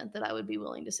president that I would be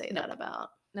willing to say that about.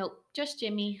 Nope. Just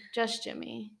Jimmy. Just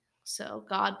Jimmy. So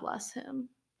God bless him.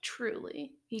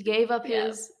 Truly. He gave up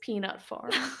his peanut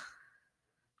farm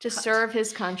to serve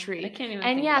his country. I can't even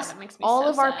and think yes, about it. It makes me all so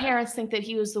of our sad. parents think that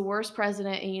he was the worst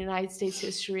president in United States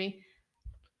history.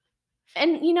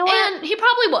 And you know what? And he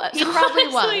probably was. He probably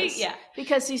was. Yeah.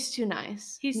 Because he's too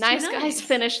nice. He's nice too guys nice.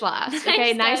 finish last.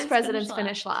 Okay, nice presidents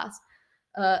finish last.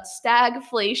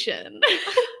 Stagflation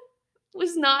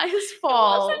was not his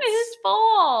fault. It wasn't his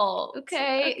fault.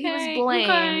 Okay, he was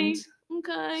blamed.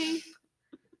 Okay.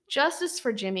 Justice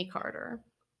for Jimmy Carter.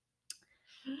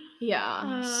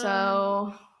 Yeah.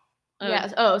 So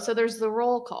yeah. Oh, so there's the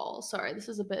roll call. Sorry, this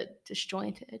is a bit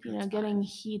disjointed. You know, getting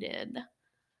heated.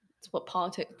 That's what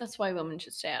politics. That's why women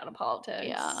should stay out of politics.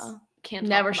 Yeah. Can't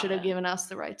never should have given us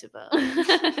the right to vote.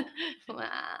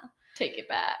 Take it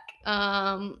back.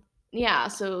 Yeah,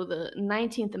 so the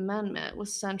 19th Amendment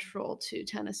was central to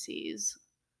Tennessee's.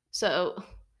 So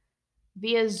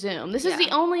via Zoom. This is the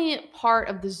only part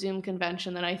of the Zoom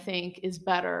convention that I think is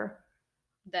better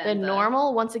than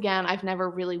normal. Once again, I've never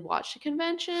really watched a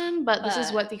convention, but this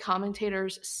is what the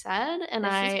commentators said, and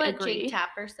I agree. This is what Jake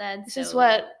Tapper said. This is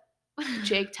what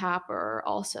Jake Tapper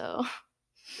also...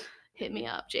 Hit me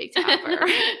up, Jake Tapper.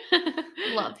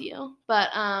 Love you. But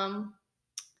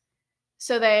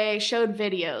so they showed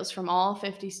videos from all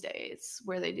 50 states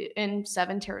where they do in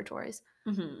 7 territories,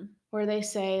 where they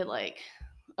say like,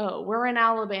 "Oh, we're in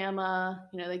Alabama."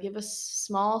 You know, they give a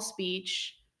small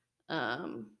speech.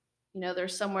 You know,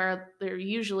 they're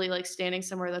usually like standing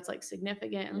somewhere that's like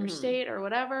significant in their state or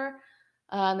whatever,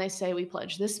 and they say we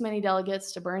pledge this many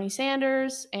delegates to Bernie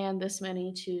Sanders and this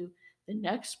many to the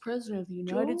next president of the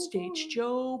United States,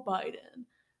 Joe Biden.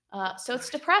 So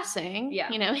it's depressing,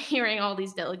 you know, hearing all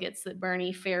these delegates that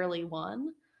Bernie fairly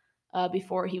won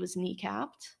before he was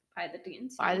kneecapped by the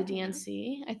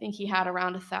DNC. I think he had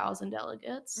around 1,000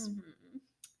 delegates.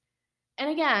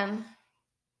 And again,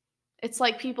 it's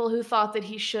like people who thought that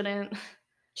he shouldn't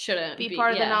be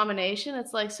part of the nomination.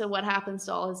 It's like, so what happens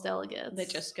to all his delegates? They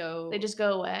just go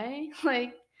away.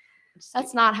 Like,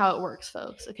 that's not how it works,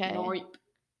 folks. Okay. Nope.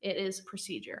 It is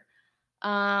procedure.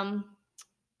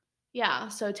 Yeah,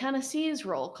 so Tennessee's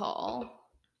roll call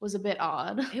was a bit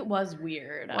odd. It was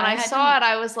weird. When I saw it,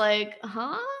 I was like,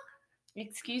 huh?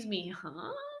 Excuse me,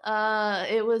 huh?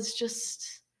 It was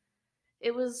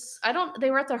they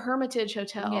were at the Hermitage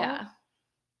Hotel. Yeah.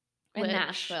 In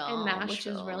Nashville, which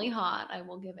is really hot. I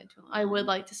will give it to them. I would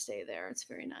like to stay there. It's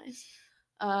very nice.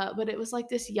 But it was like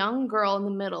this young girl in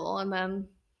the middle, and then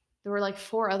there were like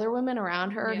 4 other women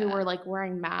around her who were like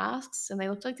wearing masks, and they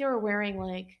looked like they were wearing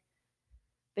like,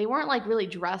 they weren't like really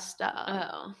dressed up.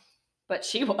 Oh. But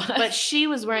she was. But she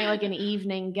was wearing like an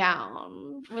evening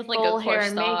gown with like a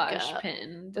corsage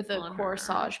pin. With a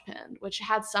corsage pin, which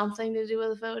had something to do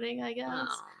with voting, I guess.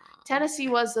 Oh. Tennessee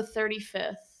was the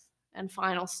 35th and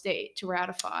final state to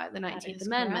ratify the 19th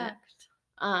Amendment.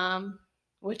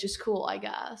 Which is cool, I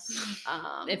guess.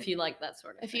 If you like that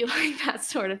sort of thing. If you like that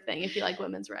sort of thing. If you like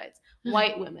women's rights.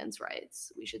 White women's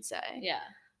rights, we should say. Yeah.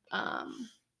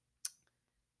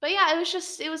 But yeah,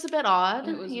 it was a bit odd.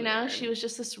 You know, weird. She was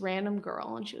just this random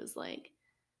girl, and she was like,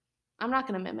 I'm not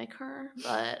going to mimic her,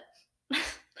 but...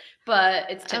 But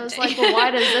it's tempting. I was like, well,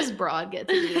 why does this broad get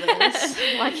to do this?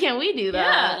 Why can't we do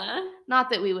that? Yeah.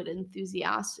 Not that we would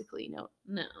enthusiastically, no.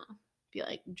 Be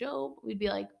like Joe. We'd be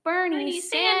like Bernie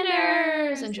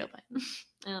Sanders and Joe Biden.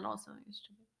 And also used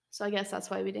to be. So I guess that's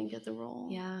why we didn't get the role.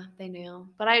 Yeah, they knew.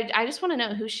 But I just want to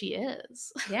know who she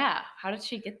is. Yeah. How did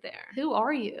she get there? Who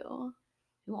are you?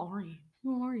 Who are you?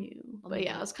 Who are you? But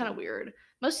yeah, it was kind of weird.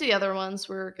 Most of the other ones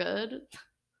were good,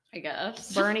 I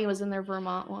guess. Bernie was in their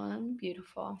Vermont one.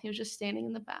 Beautiful. He was just standing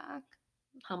in the back.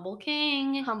 Humble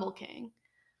king. Humble king.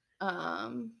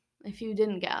 If you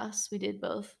didn't guess, we did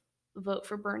both vote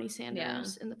for Bernie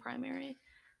Sanders in the primary.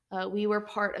 We were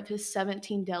part of his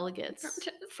 17 delegates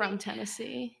from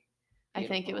Tennessee. Beautiful. I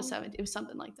think it was 17. It was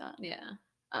something like that. Yeah.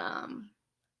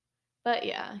 But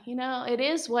yeah, you know, it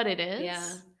is what it is.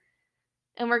 Yeah.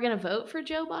 And we're going to vote for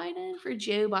Joe Biden? For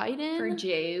Joe Biden? For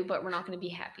Joe, but we're not going to be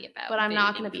happy about it. But I'm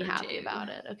not going to be happy about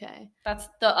it. Okay. That's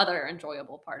the other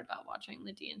enjoyable part about watching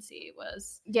the DNC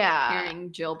was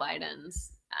hearing Jill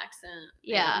Biden's accent.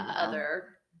 Yeah. And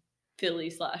other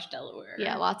Philly/Delaware.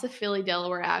 Yeah, lots of Philly,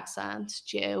 Delaware accents.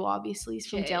 Joe obviously is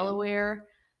from Delaware.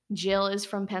 Jill is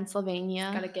from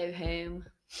Pennsylvania. Gotta go home.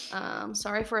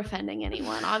 Sorry for offending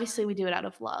anyone. Obviously, we do it out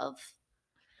of love.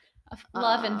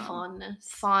 Love and fondness.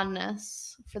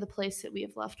 Fondness for the place that we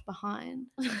have left behind.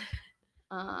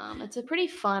 It's a pretty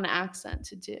fun accent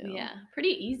to do. Yeah, pretty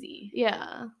easy.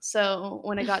 Yeah. So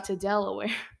when it got to Delaware,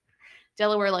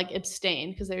 Delaware like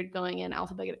abstained because they were going in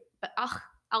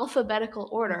alphabetical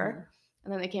order,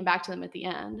 and then they came back to them at the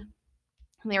end.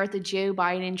 And they were at the Joe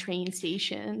Biden train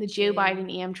station, the Joe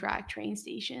Biden Amtrak train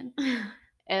station.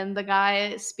 And the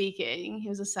guy speaking, he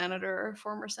was a senator,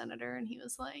 former senator, and he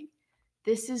was like,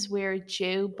 this is where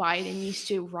Joe Biden used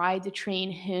to ride the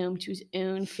train home to his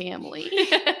own family.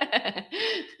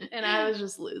 And I was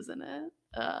just losing it.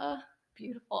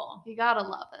 Beautiful. You gotta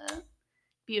love it.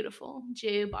 Beautiful.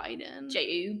 Joe Biden. Joe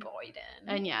Biden.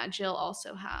 And yeah, Jill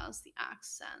also has the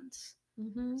accent.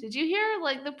 Mm-hmm. Did you hear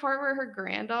like the part where her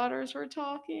granddaughters were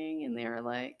talking and they were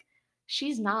like,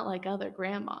 she's not like other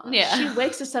grandmas. Yeah. She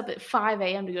wakes us up at 5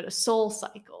 a.m. to go to Soul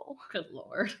Cycle. Good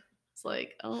Lord. It's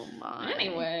like, oh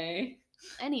my.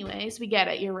 Anyways, we get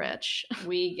it. You're rich.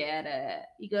 We get it.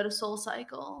 You go to Soul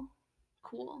Cycle.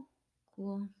 Cool.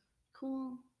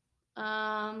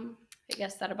 I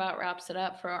guess that about wraps it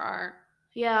up for our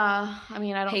I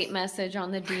mean, I don't hate message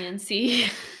on the DNC.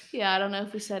 Yeah, I don't know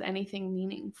if we said anything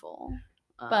meaningful.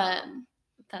 But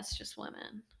that's just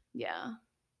women. Yeah.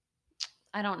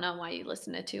 I don't know why you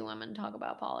listen to 2 women talk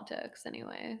about politics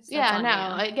anyway. So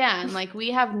again, like we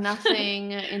have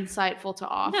nothing insightful to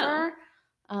offer.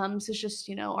 This is just,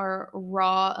 our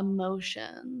raw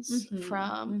emotions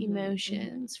from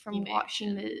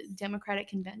watching the Democratic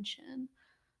convention.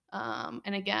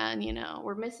 And again,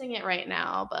 we're missing it right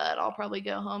now, but I'll probably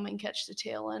go home and catch the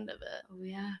tail end of it. Oh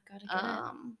yeah, gotta get it.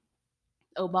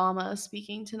 Obama is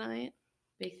speaking tonight.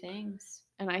 Big things.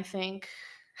 And I think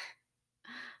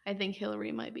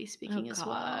Hillary might be speaking as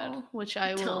well, which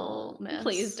I will miss.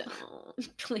 Please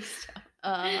don't. Please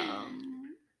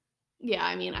don't. Yeah,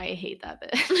 I mean, I hate that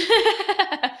bit.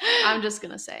 I'm just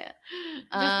gonna say it.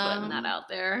 Just putting that out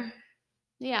there.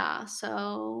 Yeah,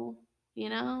 so,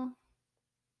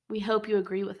 we hope you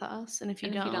agree with us. And if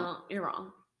you don't, you're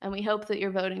wrong. And we hope that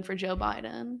you're voting for Joe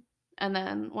Biden. And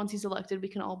then once he's elected, we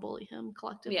can all bully him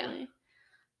collectively. Yeah.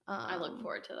 I look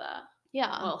forward to that.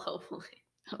 Yeah. Well, hopefully.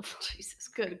 Jesus,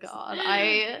 good God.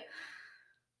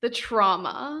 The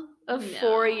trauma of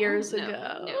 4 years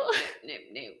ago. No.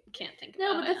 Can't think about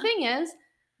it. No, but the thing is,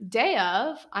 day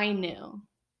of, I knew.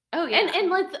 Oh, yeah. And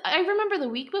like, I remember the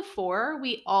week before,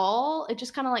 it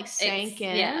just kind of like sank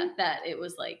in. Yeah, that it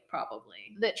was like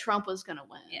probably. That Trump was going to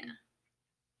win. Yeah.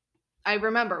 I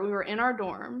remember we were in our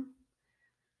dorm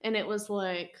and it was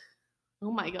like,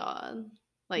 oh my God.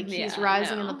 Like, he's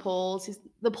rising in the polls.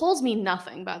 The polls mean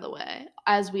nothing, by the way,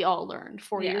 as we all learned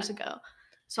 4 years ago.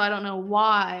 So I don't know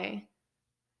why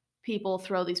people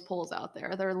throw these polls out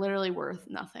there. They're literally worth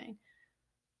nothing.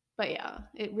 But yeah,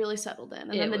 it really settled in.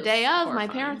 And then the day of, my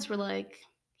parents were like,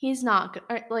 he's not good.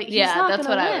 Like, he's not that's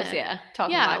what win. I was,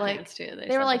 talking to my parents too.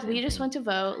 They were like, we just went to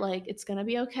vote. Like, it's going to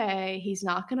be okay. He's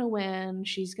not going to win.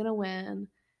 She's going to win.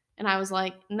 And I was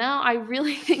like, no, I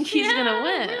really think he's going to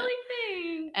win. I really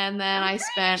think. And then I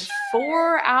spent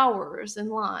 4 hours in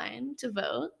line to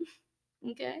vote.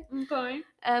 Okay.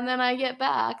 And then I get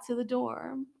back to the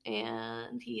dorm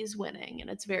and he's winning. And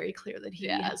it's very clear that he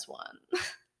has won.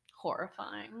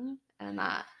 Horrifying. And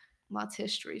that's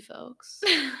history, folks.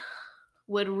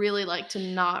 Would really like to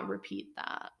not repeat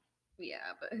that.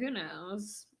 Yeah, but who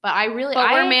knows? But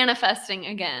we're manifesting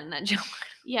again that Joe.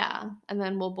 Yeah, and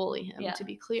then we'll bully him, to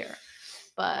be clear.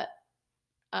 But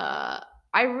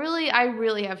I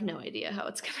really have no idea how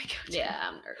it's gonna go down. Yeah,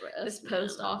 I'm nervous. This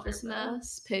post office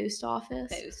mess. Post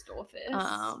office.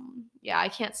 Yeah, I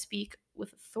can't speak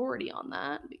with authority on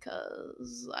that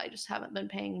because I just haven't been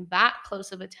paying that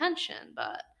close of attention.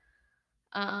 But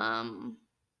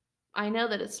I know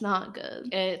that it's not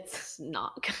good. It's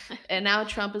not good. And now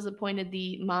Trump has appointed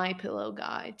the MyPillow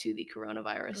guy to the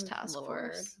coronavirus task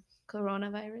force.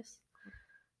 Coronavirus,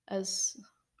 as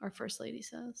our first lady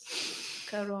says.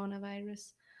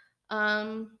 Coronavirus.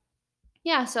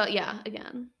 Yeah, so yeah,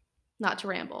 again, not to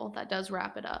ramble. That does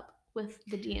wrap it up with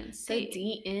the DNC.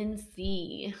 The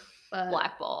DNC.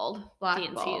 Blackballed.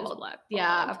 DNC is blackballed.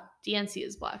 Yeah, DNC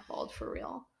is blackballed for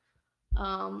real.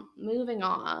 Moving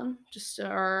on, just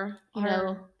our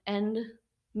end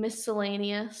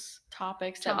miscellaneous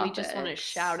topics that we just want to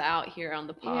shout out here on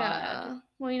the pod. Yeah.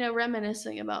 Well,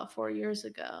 reminiscing about 4 years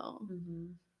ago. Mm-hmm.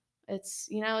 It's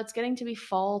getting to be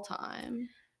fall time.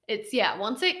 It's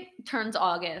once it turns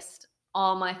August,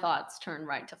 all my thoughts turn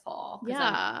right to fall because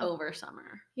I'm over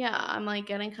summer. Yeah, I'm like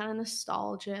getting kind of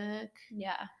nostalgic.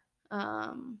 Yeah.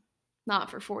 Not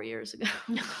for 4 years ago.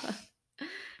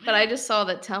 But I just saw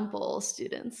that Temple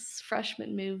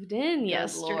freshmen moved in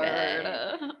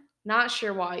yesterday. Not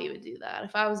sure why you would do that.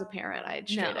 If I was a parent, I'd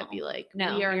straight up be like,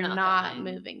 we are not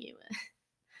moving you in.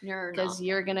 Because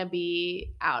you're going to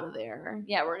be out of there.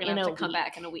 Yeah, we're going to have to come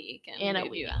back in a week and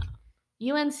move you out.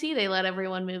 UNC, they let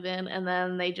everyone move in, and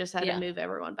then they just had to move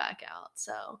everyone back out.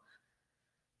 So,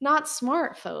 not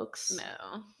smart, folks.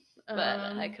 No. But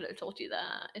I could have told you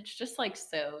that. It's just like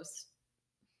so...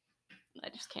 I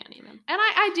just can't even. And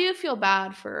I do feel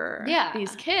bad for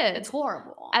these kids. It's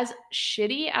horrible. As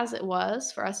shitty as it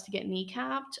was for us to get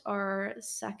kneecapped our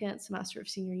second semester of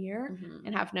senior year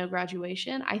and have no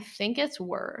graduation, I think it's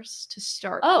worse to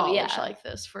start college like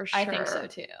this for sure. I think so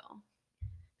too.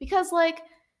 Because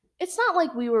it's not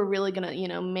like we were really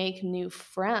gonna, make new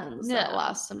friends that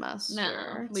last semester.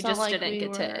 No, we just didn't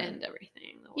get to end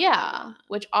everything. Yeah,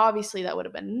 which obviously that would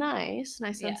have been nice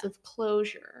sense of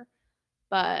closure,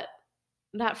 but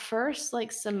that first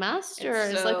semester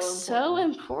is so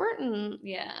important.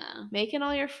 Yeah. Making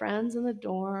all your friends in the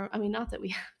dorm. I mean, not that we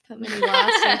have that many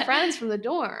lasting friends from the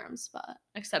dorms, but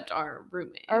except our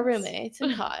roommates. Our roommates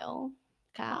and Kyle.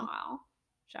 Wow.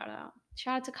 Shout out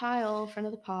to Kyle, friend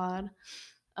of the pod.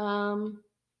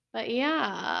 But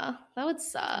yeah, that would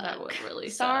suck. That would really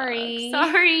Sorry.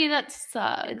 suck. Sorry, that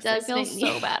sucks. It does feel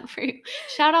so bad for you.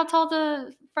 Shout out to all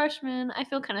the freshmen. I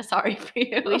feel kind of sorry for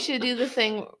you. We should do the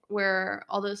thing where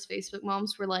all those Facebook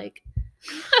moms were like,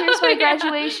 here's my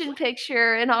graduation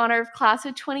picture in honor of class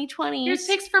of 2020. Here's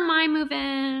pics for my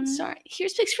move-in.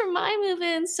 Here's pics for my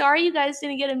move-in. Sorry you guys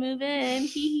didn't get a move-in.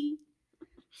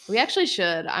 We actually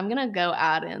should. I'm going to go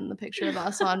add in the picture of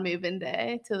us on move-in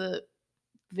day to the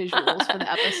visuals for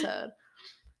the episode.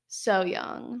 So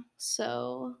young.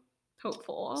 So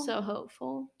hopeful. So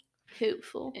hopeful.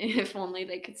 If only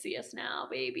they could see us now,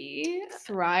 baby.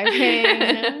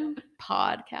 Thriving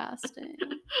podcasting.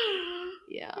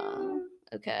 Yeah.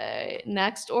 Okay.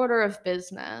 Next order of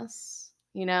business.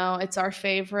 It's our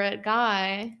favorite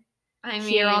guy.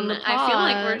 Here on the pod. I feel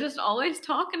like we're just always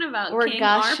talking about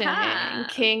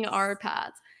King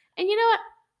Arpads. And you know what?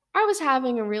 I was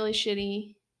having a really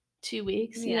shitty 2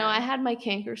 weeks. I had my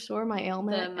canker sore, my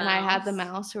ailment, and I had the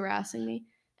mouse harassing me.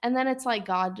 And then it's like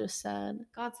God said,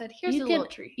 here's a little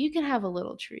treat. You can have a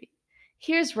little treat.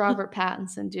 Here's Robert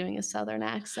Pattinson doing a Southern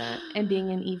accent and being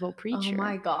an evil preacher. Oh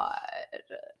my God.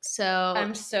 So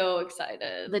I'm so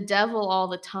excited. The Devil All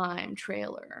the Time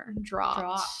trailer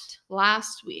dropped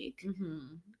last week.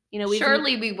 Mm-hmm. You know,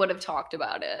 we would have talked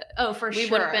about it. Oh, for sure. We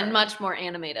would have been much more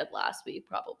animated last week,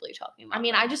 probably talking about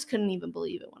I just couldn't even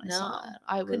believe it when I saw it.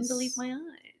 I couldn't believe my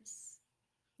eyes.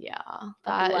 Yeah.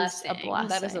 That is a blessing.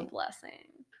 That is a blessing.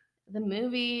 The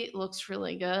movie looks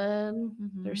really good.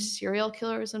 Mm-hmm. There's serial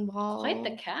killers involved. Quite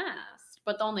the cast.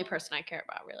 But the only person I care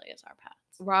about really is our Pats.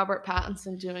 Robert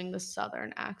Pattinson doing the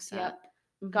Southern accent. Yep.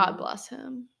 Mm-hmm. God bless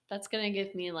him. That's going to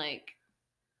give me like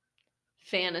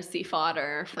fantasy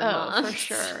fodder for months. For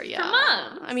sure, yeah. For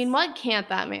months. I mean, what can't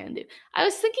that man do? I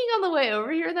was thinking on the way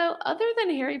over here, though, other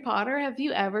than Harry Potter, have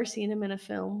you ever seen him in a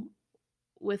film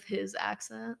with his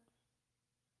accent?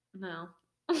 No.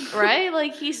 Right?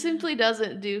 Like, he simply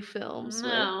doesn't do films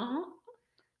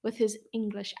with his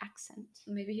English accent.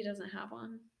 Maybe he doesn't have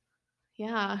one.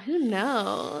 Yeah, who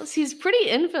knows? He's pretty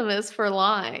infamous for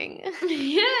lying.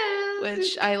 Yes.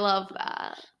 Which I love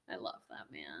that. I love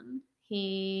that man.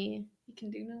 He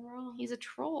can do no wrong. He's a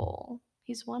troll.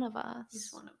 He's one of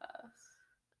us.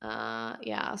 us.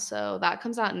 Yeah, so that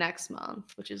comes out next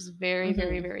month, which is very,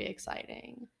 very, very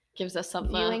exciting. Gives us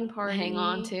something to hang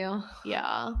on to.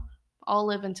 Yeah. I'll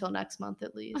live until next month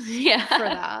at least. Yeah. For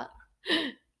that.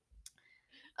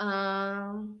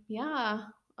 Yeah.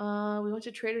 We went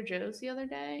to Trader Joe's the other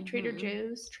day. Trader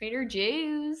Joe's.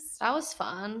 That was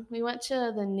fun. We went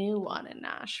to the new one in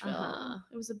Nashville.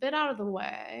 It was a bit out of the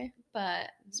way, but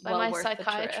it's by my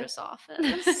psychiatrist's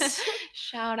office.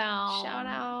 Shout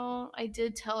out. I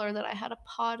did tell her that I had a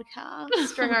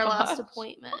podcast during our last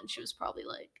appointment, and she was probably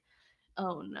like,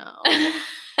 oh no.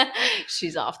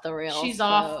 She's off the rails. She's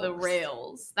off the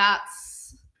rails.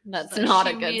 That's not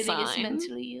a good sign. She really is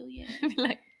mentally ill, yeah.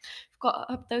 Like, got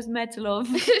up those meds, love.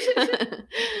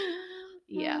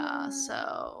 Yeah,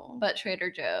 so. But Trader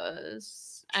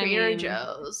Joe's.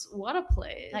 What a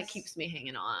place. That keeps me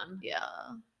hanging on. Yeah.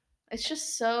 It's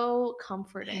just so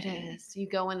comforting. It is. You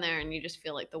go in there and you just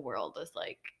feel like the world is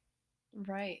like,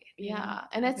 right. Yeah.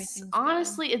 And it's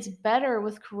honestly, it's better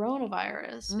with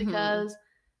coronavirus because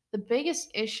the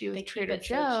biggest issue with Trader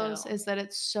Joe's is that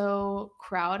it's so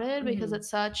crowded because it's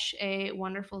such a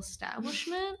wonderful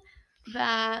establishment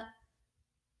that,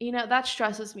 you know, that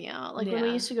stresses me out. Like when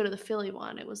we used to go to the Philly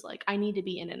one, it was like, I need to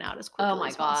be in and out as quickly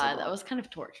as possible. Oh my God. That was kind of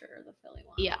torture, the Philly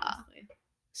one. Yeah. Honestly.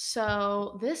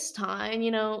 So this time, you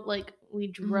know, like we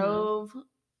drove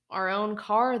our own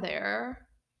car there,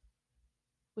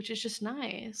 which is just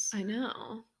nice. I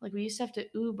know. Like we used to have to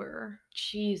Uber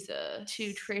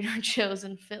to Trader Joe's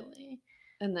in Philly.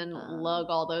 And then lug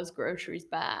all those groceries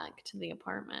back to the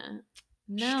apartment.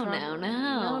 No.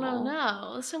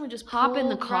 This time we just hop in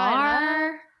the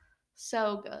car.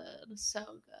 So good.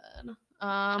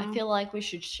 I feel like we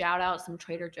should shout out some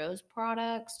Trader Joe's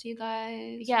products to you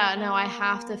guys. Yeah, no, I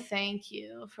have to thank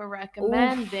you for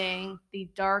recommending the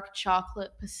dark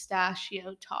chocolate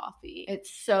pistachio toffee.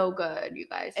 It's so good, you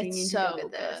guys. You need to go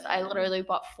get this. I literally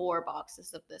bought 4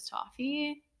 boxes of this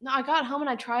toffee. No, I got home and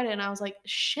I tried it and I was like,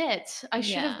 shit, I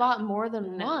should have bought more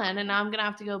than one and now I'm going to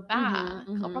have to go back.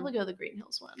 I'll probably go to the Green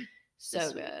Hills one.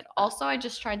 So good. Also, I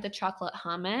just tried the chocolate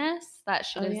hummus. That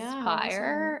shit is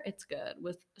fire. It's good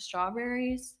with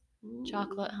strawberries,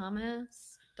 chocolate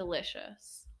hummus.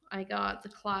 Delicious. I got the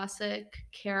classic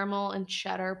caramel and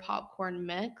cheddar popcorn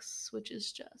mix, which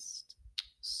is just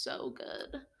so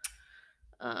good.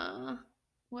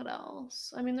 What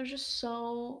else? I mean, there's just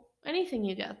anything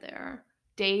you get there.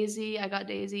 I got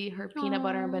Daisy, her peanut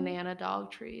butter and banana dog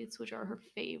treats, which are her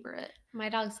favorite. My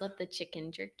dogs love the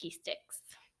chicken jerky sticks.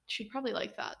 She'd probably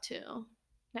like that too.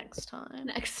 Next time.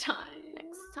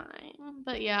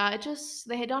 But yeah,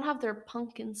 they don't have their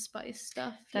pumpkin spice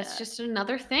stuff That's just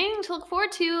another thing to look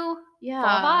forward to. Yeah.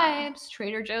 Fall vibes.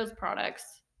 Trader Joe's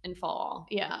products in fall.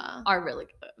 Yeah. Are really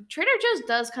good. Trader Joe's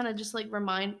does kind of just like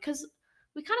remind, because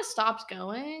we kind of stopped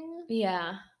going.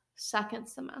 Yeah. Second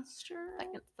semester.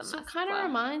 So it kind of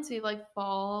reminds me of like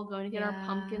fall, going to get our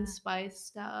pumpkin spice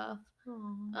stuff.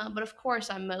 But of course,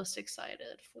 I'm most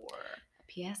excited for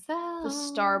PSL. The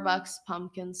Starbucks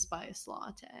pumpkin spice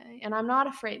latte. And I'm not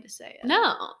afraid to say it.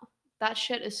 No. That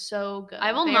shit is so good.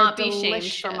 I will not be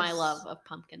shamed for my love of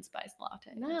pumpkin spice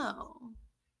lattes. No.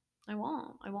 I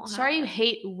won't. Sorry you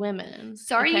hate women.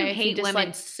 Sorry you hate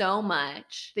women so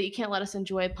much. That you can't let us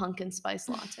enjoy a pumpkin spice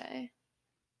latte.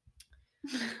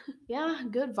 Yeah,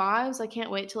 good vibes. I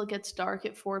can't wait till it gets dark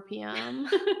at 4 p.m.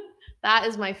 That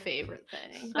is my favorite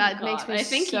thing. That makes me I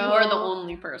think you are the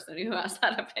only person who has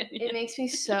that opinion. It makes me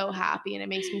so happy and it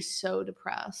makes me so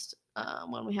depressed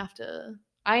when we have to.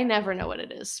 I never know what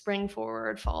it is. Spring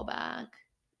forward, fall back.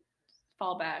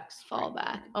 Fall back.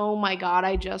 Oh my God,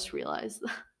 I just realized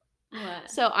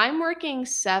What? So I'm working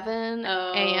 7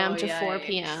 a.m. to 4 yikes.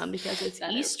 p.m. because it's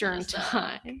That is Eastern gonna suck.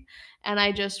 time. And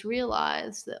I just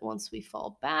realized that once we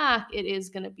fall back, it is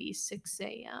going to be 6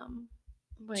 a.m.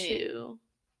 to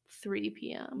 3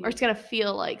 p.m. Or it's going to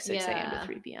feel like 6 a.m. to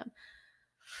 3 p.m.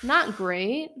 Not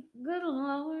great. Good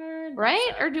Lord.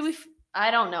 Right? Or do we...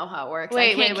 I don't know how it works.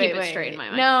 I can't keep it straight in my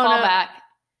mind. No, Fall back.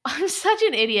 I'm such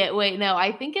an idiot. Wait, no,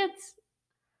 I think it's...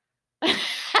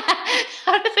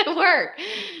 How does it work?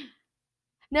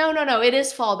 No. It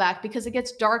is fallback because it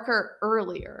gets darker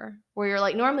earlier. Where you're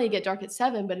like, normally you get dark at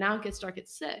 7, but now it gets dark at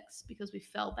 6 because we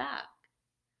fell back.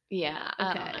 Yeah.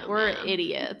 Okay. We're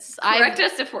idiots. Correct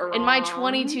us if we're wrong. In my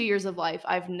 22 years of life,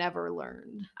 I've never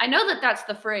learned. I know that that's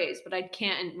the phrase, but I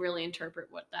can't really interpret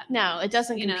what that means. No, it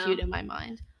doesn't compute in my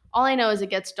mind. All I know is it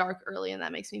gets dark early, and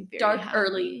that makes me very happy.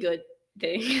 Early, good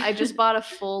thing. I just bought a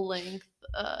full length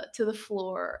to the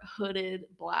floor hooded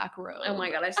black robe. Oh my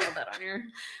god, I saw that on your...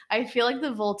 I feel like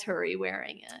the Volturi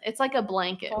wearing it. It's like a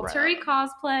blanket Volturi robe.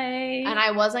 Cosplay. And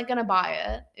I wasn't going to buy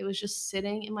it. It was just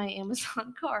sitting in my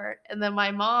Amazon cart. And then my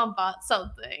mom bought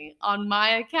something on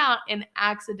my account and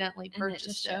accidentally purchased it.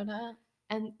 Just showed up.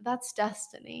 And that's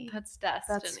destiny. That's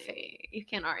destiny. That's fate. You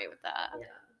can't argue with that. Yeah.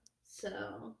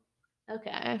 So,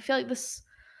 okay. I feel like this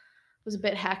was a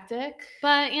bit hectic.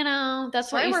 But,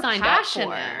 that's what you signed up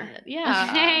for.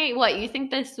 Yeah. Hey, what, you think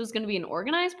this was going to be an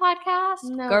organized podcast?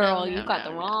 No. Girl, you got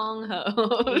the wrong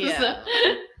host. Yeah.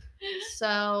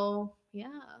 So, yeah.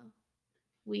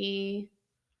 We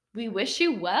wish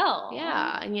you well.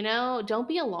 Yeah. And, don't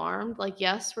be alarmed. Like,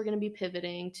 yes, we're going to be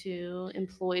pivoting to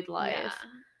employed life. Yeah.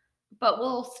 But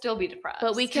we'll still be depressed.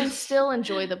 But we can still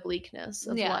enjoy the bleakness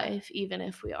of life, even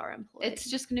if we are employed. It's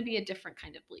just going to be a different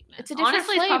kind of bleakness. It's a different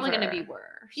Honestly, flavor. It's probably going to be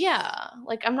worse. Yeah.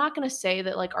 Like, I'm not going to say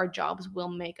that, like, our jobs will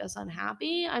make us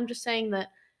unhappy. I'm just saying that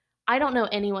I don't know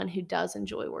anyone who does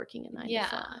enjoy working a 9 to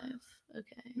 5.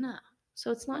 Okay. No.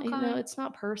 So it's not, it's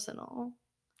not personal.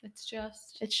 It's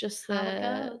just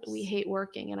that we hate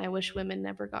working, and I wish women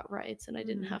never got rights and I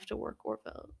didn't have to work or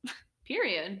vote.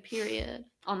 Period.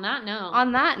 On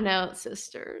that note,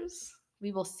 sisters,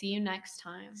 we will see you next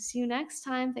time.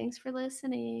 Thanks for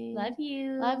listening. Love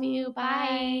you.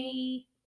 Bye.